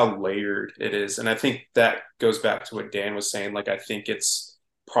is how layered it is. And I think that goes back to what Dan was saying. Like, I think it's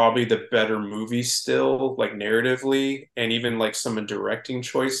probably the better movie still, like narratively, and even like some directing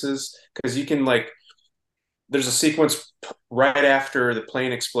choices, because you can like there's a sequence right after the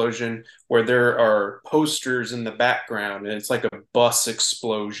plane explosion where there are posters in the background, and it's like a bus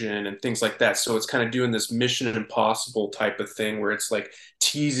explosion and things like that. So it's kind of doing this Mission Impossible type of thing where it's like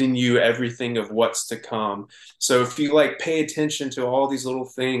teasing you everything of what's to come. So if you like pay attention to all these little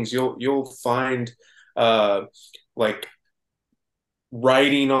things, you'll find like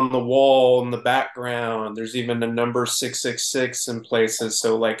writing on the wall in the background. There's even a number 666 in places.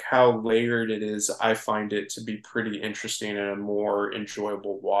 So like how layered it is, I find it to be pretty interesting and a more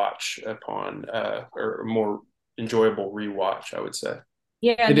enjoyable watch upon or a more enjoyable rewatch, I would say.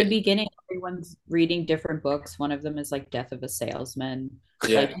 Yeah, in the beginning, everyone's reading different books. One of them is like Death of a Salesman.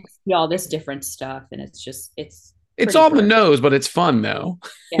 Yeah. Like you see all this different stuff, and it's on the nose, but it's fun though.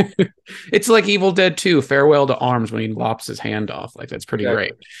 Yeah. It's like Evil Dead 2, Farewell to Arms, when he lops his hand off. Like that's pretty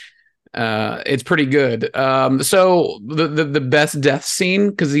great. It's pretty good. So the best death scene,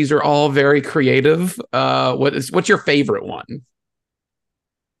 because these are all very creative. What's your favorite one?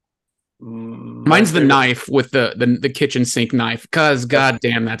 Mine's the knife with the kitchen sink knife, because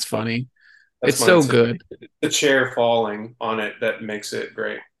goddamn, that's funny. It's so good. The chair falling on it that makes it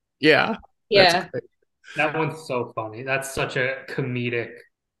great. Yeah. Yeah. That one's so funny. That's such a comedic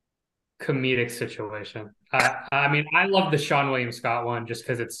situation. I mean, I love the Sean William Scott one just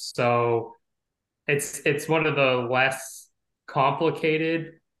because it's one of the less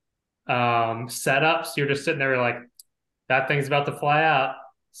complicated setups. You're just sitting there like, that thing's about to fly out.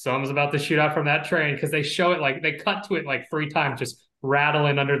 Someone's about to shoot out from that train, because they show it like they cut to it like 3 times, just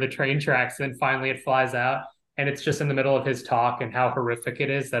rattling under the train tracks. And then finally it flies out, and it's just in the middle of his talk and how horrific it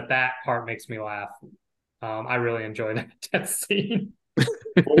is. That part makes me laugh. I really enjoy that death scene.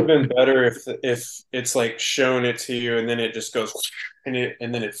 It would have been better if it's like showing it to you and then it just goes and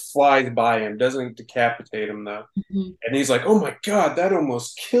then it flies by him, doesn't decapitate him though. Mm-hmm. And he's like, "Oh my God, that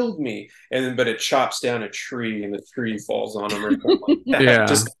almost killed me." But it chops down a tree and the tree falls on him or something like that. Yeah.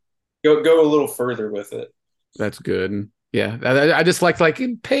 Just go a little further with it. That's good. Yeah, I just like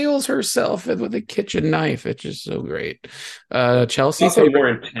impales herself with a kitchen knife. It's just so great. Chelsea, also more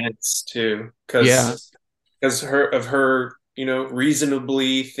intense too, because of her,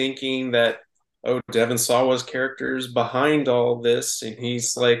 reasonably thinking that, oh, Devon Sawa's character is behind all this, and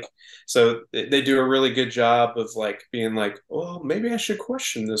he's like, so they do a really good job of like being like, well, maybe I should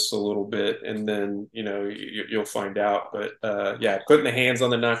question this a little bit, and then you'll find out. But putting the hands on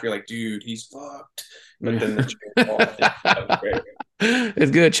the knife, you're like, dude, he's fucked. But then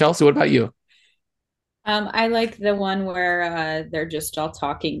it's good. Chelsea, what about you? I like the one where they're just all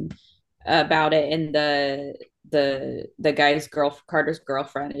talking about it, and the guy's Carter's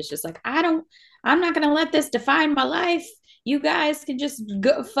girlfriend is just like, I'm not gonna let this define my life. You guys can just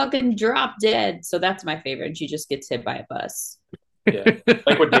go fucking drop dead. So that's my favorite. And she just gets hit by a bus. Yeah,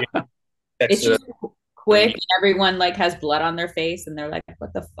 like what it's just quick. And everyone like has blood on their face, and they're like,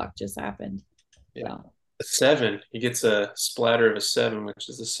 "What the fuck just happened?" Yeah. So. A 7. He gets a splatter of a 7, which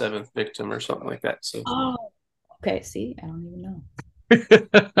is the 7th victim or something like that. So. Oh, okay. See, I don't even know.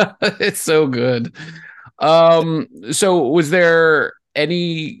 It's so good. So was there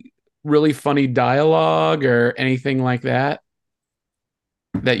any really funny dialogue or anything like that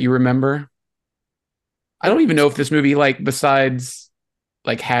you remember? I don't even know if this movie, like, besides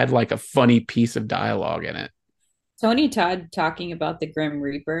like had like a funny piece of dialogue in it. Tony Todd talking about the Grim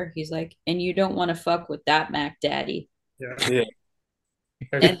Reaper. He's like, and you don't want to fuck with that Mac Daddy. Yeah.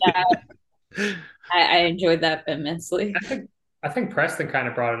 And I enjoyed that immensely. I think Preston kind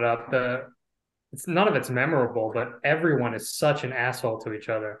of brought it up. None of it's memorable, but everyone is such an asshole to each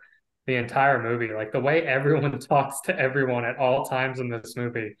other. The entire movie, like the way everyone talks to everyone at all times in this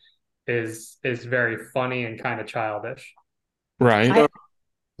movie, is very funny and kind of childish. Right.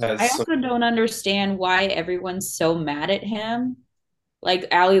 I also don't understand why everyone's so mad at him. Like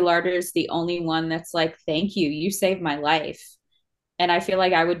Ali Larter is the only one that's like, "Thank you, you saved my life." And I feel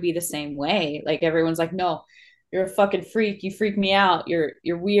like I would be the same way. Like everyone's like, "No, you're a fucking freak. You freak me out. You're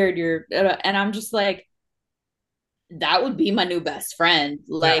weird. And I'm just like, that would be my new best friend.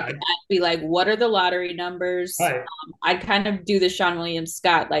 Like I'd be like, "What are the lottery numbers?" Right. I'd kind of do the Sean William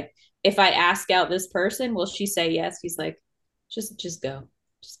Scott. Like if I ask out this person, will she say yes? He's like, just go.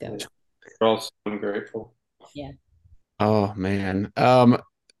 Just go. We're also grateful. Yeah. Oh man.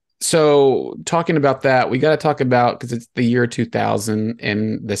 So talking about that, we got to talk about, because it's the year 2000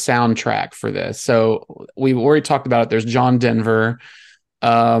 and the soundtrack for this. So we've already talked about it. There's John Denver.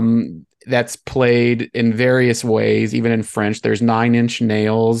 That's played in various ways, even in French. There's 9 Inch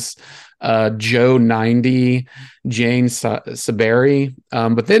Nails, Joe 90, Jane Saberi.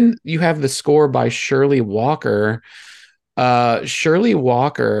 But then you have the score by Shirley Walker. Shirley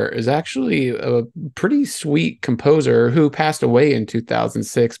Walker is actually a pretty sweet composer who passed away in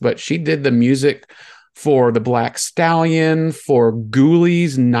 2006, but she did the music for The Black Stallion, for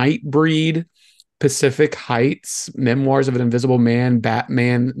Ghoulies, Nightbreed, Pacific Heights, Memoirs of an Invisible Man,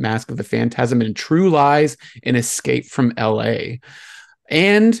 Batman, Mask of the Phantasm, and True Lies and Escape from LA,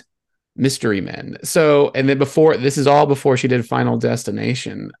 and Mystery Men. So, and then before, this is all before she did Final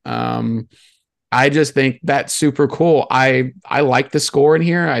Destination. I just think that's super cool. I like the score in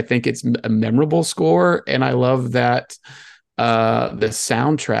here. I think it's a memorable score, and I love that the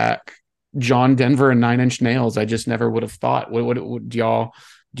soundtrack, John Denver and Nine Inch Nails. I just never would have thought. What do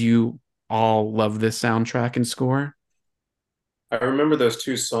you all love this soundtrack and score? I remember those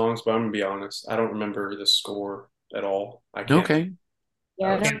two songs, but I'm gonna be honest, I don't remember the score at all. I can't. Okay.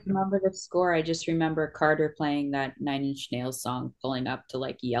 Yeah, I don't remember the score. I just remember Carter playing that Nine Inch Nails song, pulling up to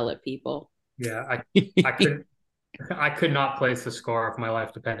like yell at people. Yeah, I could not place the score if my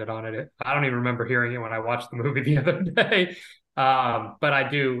life depended on it. I don't even remember hearing it when I watched the movie the other day. But I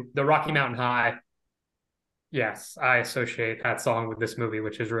do. The Rocky Mountain High. Yes, I associate that song with this movie,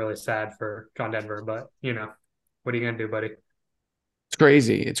 which is really sad for John Denver. But you know, what are you gonna do, buddy? It's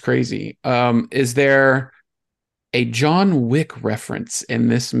crazy. It's crazy. Is there a John Wick reference in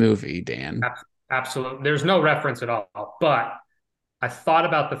this movie, Dan? Absolutely. There's no reference at all. But I thought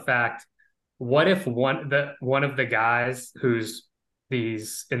about the fact, what if one of the guys who's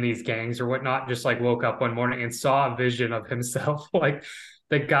in these gangs or whatnot just like woke up one morning and saw a vision of himself, like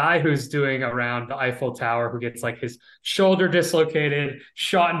the guy who's doing around the Eiffel Tower, who gets like his shoulder dislocated,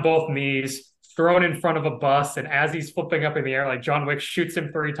 shot in both knees, thrown in front of a bus, and as he's flipping up in the air, like John Wick shoots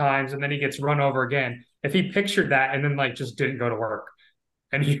him 3 times and then he gets run over again. If he pictured that and then like just didn't go to work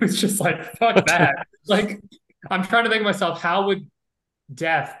and he was just like, fuck that. Like, I'm trying to think of myself, how would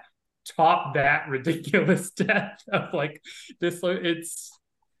death top that ridiculous death of like this? It's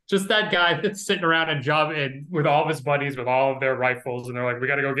just that guy that's sitting around and jobbing with all of his buddies with all of their rifles, and they're like, we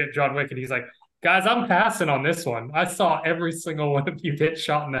got to go get John Wick, and he's like, guys, I'm passing on this one. I saw every single one of you get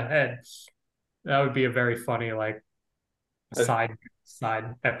shot in the head. That would be a very funny like side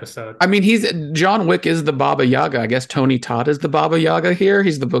episode. I mean, John Wick is the Baba Yaga. I guess Tony Todd is the Baba Yaga here.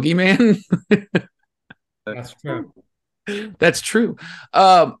 He's the boogeyman. That's true. That's true.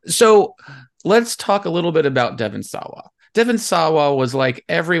 So let's talk a little bit about Devon Sawa. Devon Sawa was like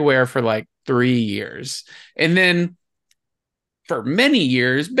everywhere for like 3 years. And then for many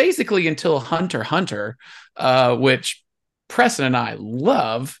years, basically until Hunter x Hunter, which Preston and I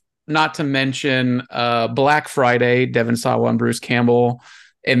love, not to mention Black Friday, Devon Sawa and Bruce Campbell,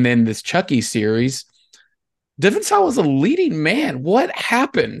 and then this Chucky series. Devon Sawa was a leading man. What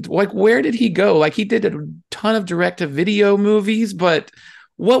happened? Like, where did he go? Like, he did a ton of direct-to-video movies, but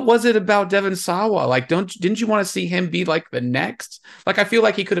what was it about Devon Sawa? Like, didn't you want to see him be like the next? Like, I feel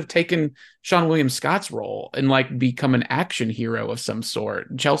like he could have taken Sean William Scott's role and like become an action hero of some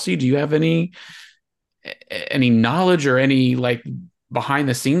sort. Chelsea, do you have any knowledge or any like behind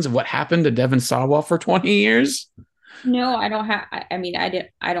the scenes of what happened to Devon Sawa for 20 years? No, I don't have. I mean,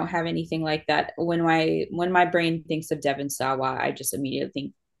 I don't have anything like that. When my brain thinks of Devon Sawa, I just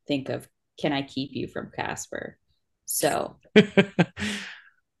immediately think of "Can I Keep You" from Casper. So,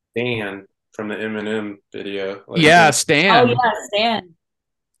 Stan from the Eminem video. Like, yeah, Stan. Oh yeah, Stan.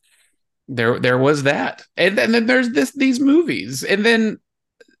 There was that, and then there's these movies, and then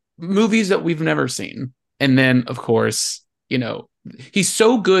movies that we've never seen, and then of course, you know, he's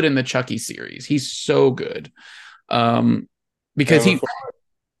so good in the Chucky series. He's so good. Because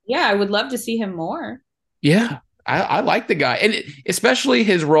I would love to see him more. Yeah, I like the guy, and especially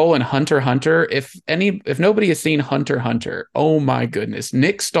his role in Hunter x Hunter. If nobody has seen Hunter x Hunter, oh my goodness,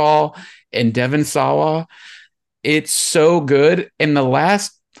 Nick Stahl and Devon Sawa, it's so good. And the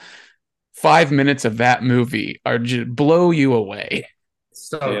last 5 minutes of that movie are just blow you away.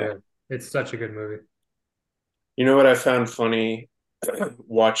 So good. It's such a good movie. You know what I found funny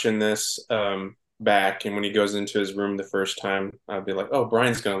watching this back, and when he goes into his room the first time, I'd be like, oh,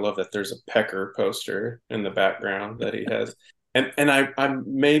 Brian's gonna love that there's a Pecker poster in the background that he has. And I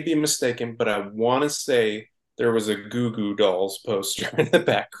may be mistaken, but I want to say there was a Goo Goo Dolls poster in the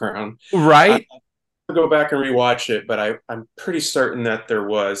background. Right. I'll go back and rewatch it, but I'm pretty certain that there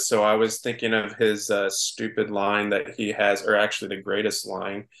was. So I was thinking of his stupid line that he has, or actually the greatest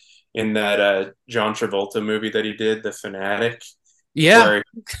line in that John Travolta movie that he did, The Fanatic. Yeah.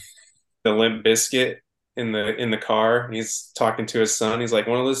 The Limp Bizkit in the car. He's talking to his son. He's like,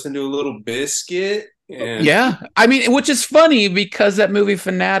 want to listen to a little Biscuit? And yeah. I mean, which is funny because that movie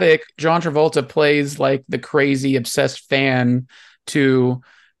Fanatic, John Travolta plays like the crazy obsessed fan to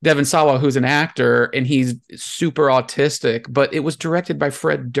Devon Sawa, who's an actor, and he's super autistic, but it was directed by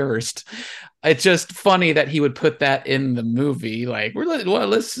Fred Durst. It's just funny that he would put that in the movie. Like,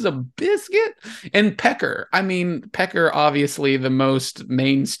 this is a biscuit. And Pecker. I mean, Pecker, obviously the most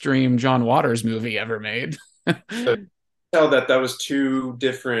mainstream John Waters movie ever made. Tell that was two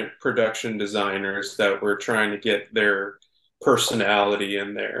different production designers that were trying to get their personality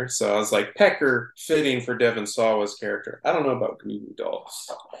in there. So I was like, Pecker fitting for Devon Sawa's character. I don't know about Goo Goo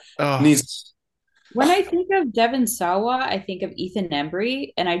Dolls. Oh. When I think of Devon Sawa, I think of Ethan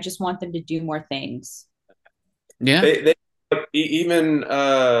Embry, and I just want them to do more things. Yeah. They even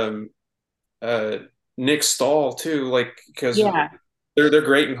Nick Stahl too, like, because they're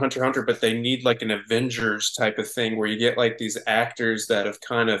great in Hunter x Hunter, but they need like an Avengers type of thing where you get like these actors that have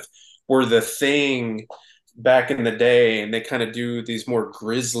kind of were the thing back in the day, and they kind of do these more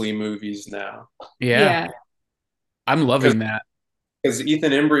grisly movies now. Yeah. I'm loving that. Because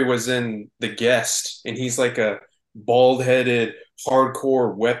Ethan Embry was in The Guest, and he's like a bald-headed,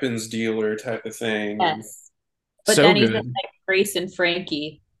 hardcore weapons dealer type of thing. Yes. But so then he's good. in like Grace and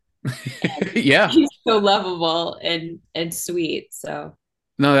Frankie. Yeah. He's so lovable and sweet. So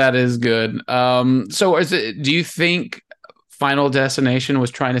no, that is good. So do you think Final Destination was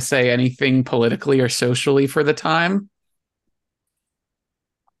trying to say anything politically or socially for the time?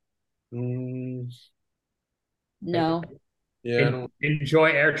 No. Yeah.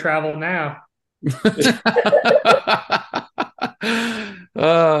 Enjoy air travel now.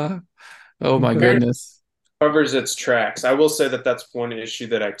 Oh my goodness. Covers its tracks. I will say that that's one issue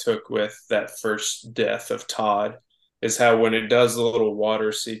that I took with that first death of Todd, is how when it does the little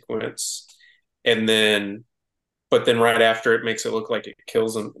water sequence, and then right after it makes it look like it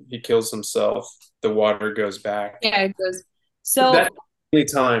kills him, he kills himself, the water goes back. Yeah, it goes. So that's the only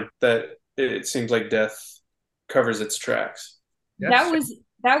time that it seems like death covers its tracks. Yes.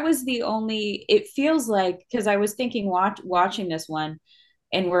 That was the only, it feels like, because I was thinking watching this one,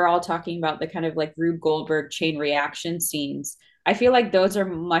 and we're all talking about the kind of like Rube Goldberg chain reaction scenes. I feel like those are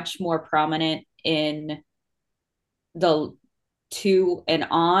much more prominent in the 2 and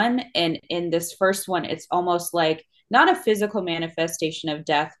on. And in this first one, it's almost like not a physical manifestation of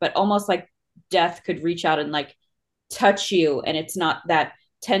death, but almost like death could reach out and like touch you. And it's not that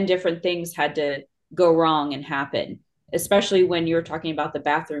 10 different things had to go wrong and happen, especially when you're talking about the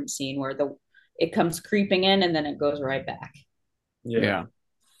bathroom scene where it comes creeping in and then it goes right back. Yeah.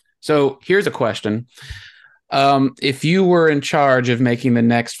 So here's a question. If you were in charge of making the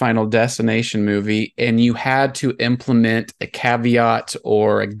next Final Destination movie and you had to implement a caveat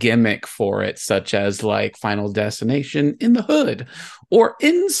or a gimmick for it, such as like Final Destination in the hood or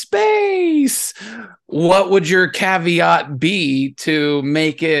in space, what would your caveat be to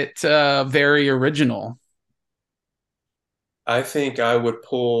make it very original? I think I would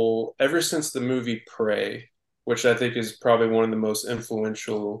pull, ever since the movie Prey, which I think is probably one of the most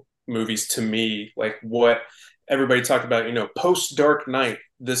influential movies to me, like what everybody talked about, post Dark Knight,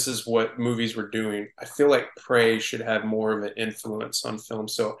 this is what movies were doing. I feel like Prey should have more of an influence on film.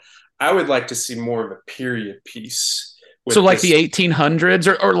 So I would like to see more of a period piece. So like the 1800s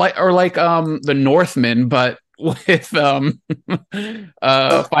or like the Northman, but with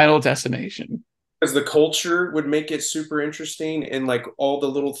Final Destination. Because the culture would make it super interesting, and like all the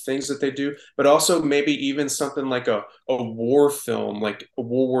little things that they do, but also maybe even something like a war film, like a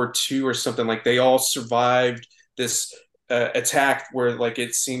World War II or something. Like they all survived this attack where like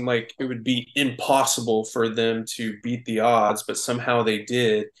it seemed like it would be impossible for them to beat the odds, but somehow they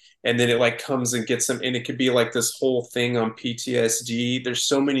did. And then it like comes and gets them, and it could be like this whole thing on PTSD. There's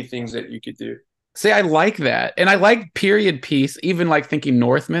so many things that you could do. See, I like that. And I like period piece, even like thinking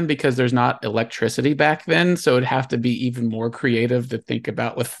Northman, because there's not electricity back then. So it'd have to be even more creative to think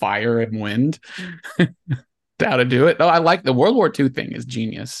about with fire and wind how to do it. No, I like the World War II thing is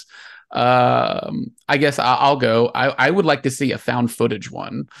genius. I guess I'll go. I would like to see a found footage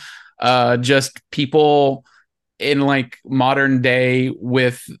one. Just people in like modern day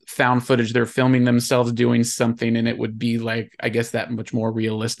with found footage, they're filming themselves doing something, and it would be like, I guess, that much more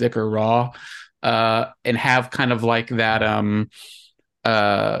realistic or raw. And have kind of like that kind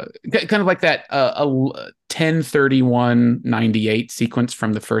of like that 10/31/98 sequence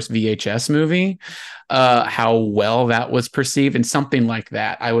from the first VHS movie, how well that was perceived, and something like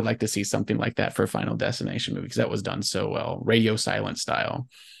that. I would like to see something like that for a Final Destination movie, because that was done so well, radio silent style.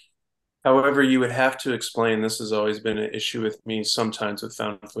 However, you would have to explain, this has always been an issue with me sometimes with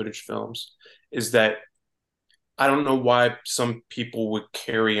found footage films, is that I don't know why some people would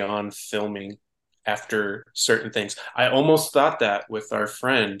carry on filming after certain things. I almost thought that with our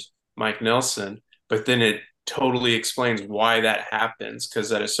friend Mike Nelson, but then totally explains why that happens.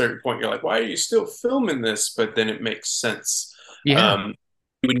 Because at a certain point, you're like, why are you still filming this? But then it makes sense. Yeah.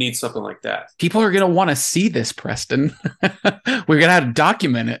 You would need something like that. People are going to want to see this, Preston. We're going to have to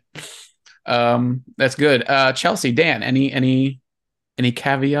document it. That's good. Chelsea, Dan, any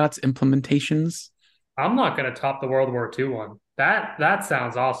caveats, implementations? I'm not going to top the World War II one. That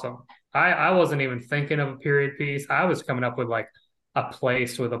sounds awesome. I wasn't even thinking of a period piece. I was coming up with like a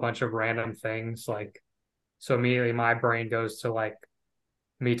place with a bunch of random things. Like, so immediately my brain goes to like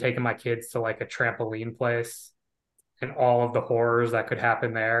me taking my kids to like a trampoline place and all of the horrors that could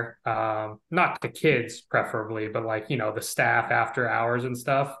happen there. Not the kids preferably, but like, the staff after hours and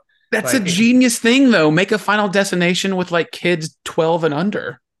stuff. That's like, a genius thing, though. Make a Final Destination with like kids 12 and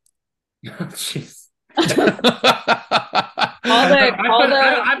under. Jeez. Call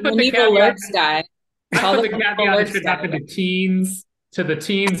the medieval alerts guy. I put the caveat it should happen to the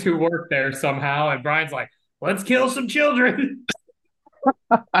teens who work there somehow. And Brian's like, let's kill some children.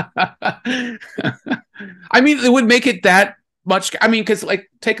 I mean, it would make it that much. I mean, because like,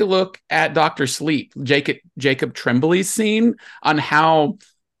 take a look at Dr. Sleep, Jacob Tremblay's scene on how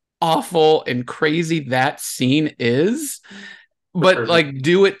awful and crazy that scene is. But like,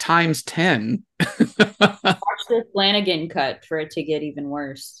 do it times 10. Watch the Flanagan cut for it to get even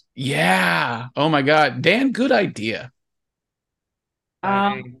worse. Yeah. Oh my God, Dan, good idea.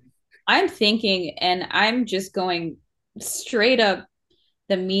 I'm thinking, and I'm just going straight up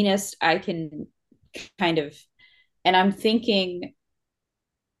the meanest I can kind of, and I'm thinking,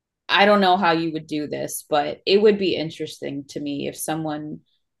 I don't know how you would do this, but it would be interesting to me if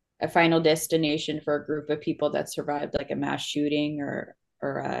a Final Destination for a group of people that survived like a mass shooting or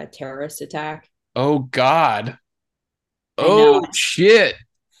a terrorist attack. Oh God. Oh shit.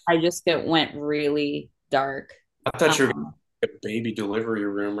 I just went really dark. I thought you were going to a baby delivery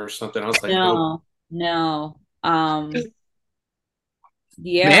room or something. I was like, no.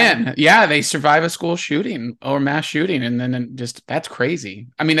 Yeah. Man, yeah, they survive a school shooting or mass shooting, and then just that's crazy.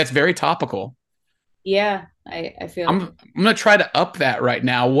 I mean, that's very topical. Yeah, I feel I'm gonna try to up that right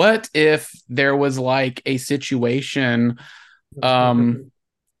now. What if there was like a situation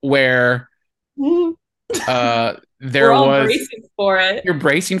where there was bracing for it. You're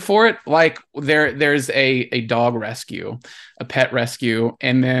bracing for it? Like there's a dog rescue, a pet rescue,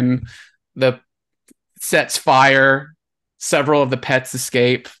 and then the sets fire, several of the pets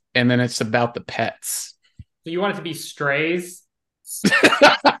escape, and then it's about the pets. So you want it to be strays? Strays,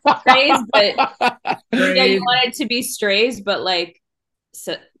 but yeah, you want it to be strays, but like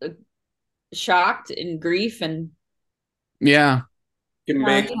shocked and grief and yeah. You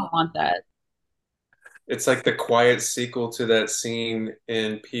don't want that. It's like the quiet sequel to that scene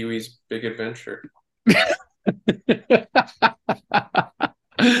in Pee-wee's Big Adventure.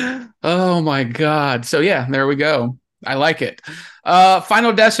 Oh my God. So yeah, there we go. I like it.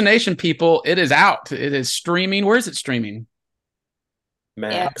 Final Destination, people. It is out. It is streaming. Where is it streaming?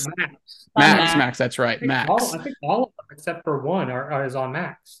 Max. Max. That's right. Max. I think all of them except for one is on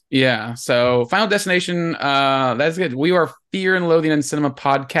Max. Yeah. So Final Destination. That's good. We are Fear and Loathing in Cinema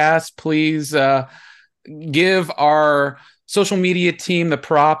podcast. Please give our social media team the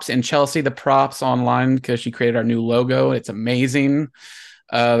props and Chelsea the props online because she created our new logo. It's amazing.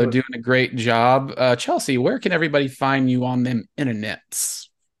 They're doing a great job. Chelsea, where can everybody find you on them internets?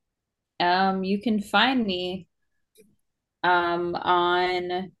 You can find me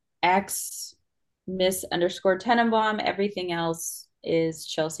on X Miss_Tenenbaum. Everything else is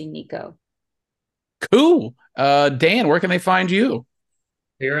Chelsea Nico. Cool. Dan, where can they find you?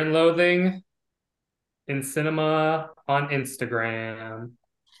 Fear and Loathing in Cinema on Instagram.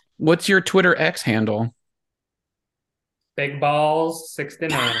 What's your Twitter X handle? Big Balls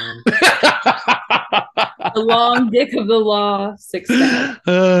 69. The long dick of the law 69.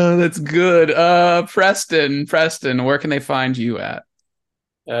 That's good. Preston, where can they find you at?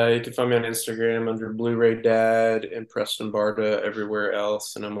 You can find me on Instagram under Blu-ray Dad and Preston Barda everywhere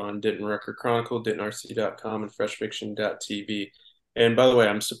else. And I'm on Denton Record Chronicle, DentonRC.com, and FreshFiction.tv. And by the way,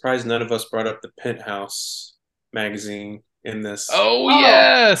 I'm surprised none of us brought up the Penthouse magazine in this. Oh.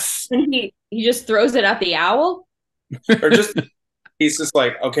 Yes. He just throws it at the owl? Or just he's just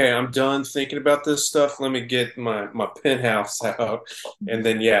like, okay, I'm done thinking about this stuff. Let me get my Penthouse out. And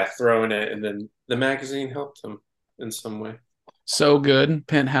then throwing it. And then the magazine helped him in some way. So good.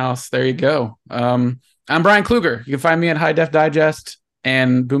 Penthouse. There you go. I'm Brian Kluger. You can find me at High Def Digest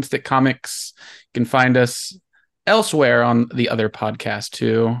and Boomstick Comics. You can find us elsewhere on the other podcast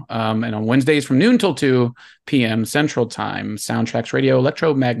too. And on Wednesdays from noon till 2 p.m. Central Time, Soundtracks Radio,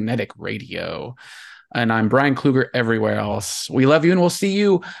 Electromagnetic Radio. And I'm Brian Kluger everywhere else. We love you, and we'll see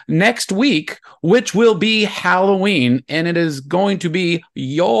you next week, which will be Halloween. And it is going to be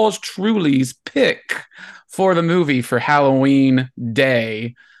yours truly's pick for the movie for Halloween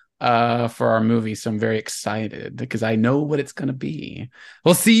Day for our movie. So I'm very excited because I know what it's going to be.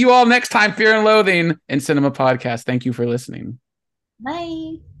 We'll see you all next time. Fear and Loathing in Cinema Podcast. Thank you for listening.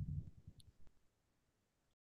 Bye.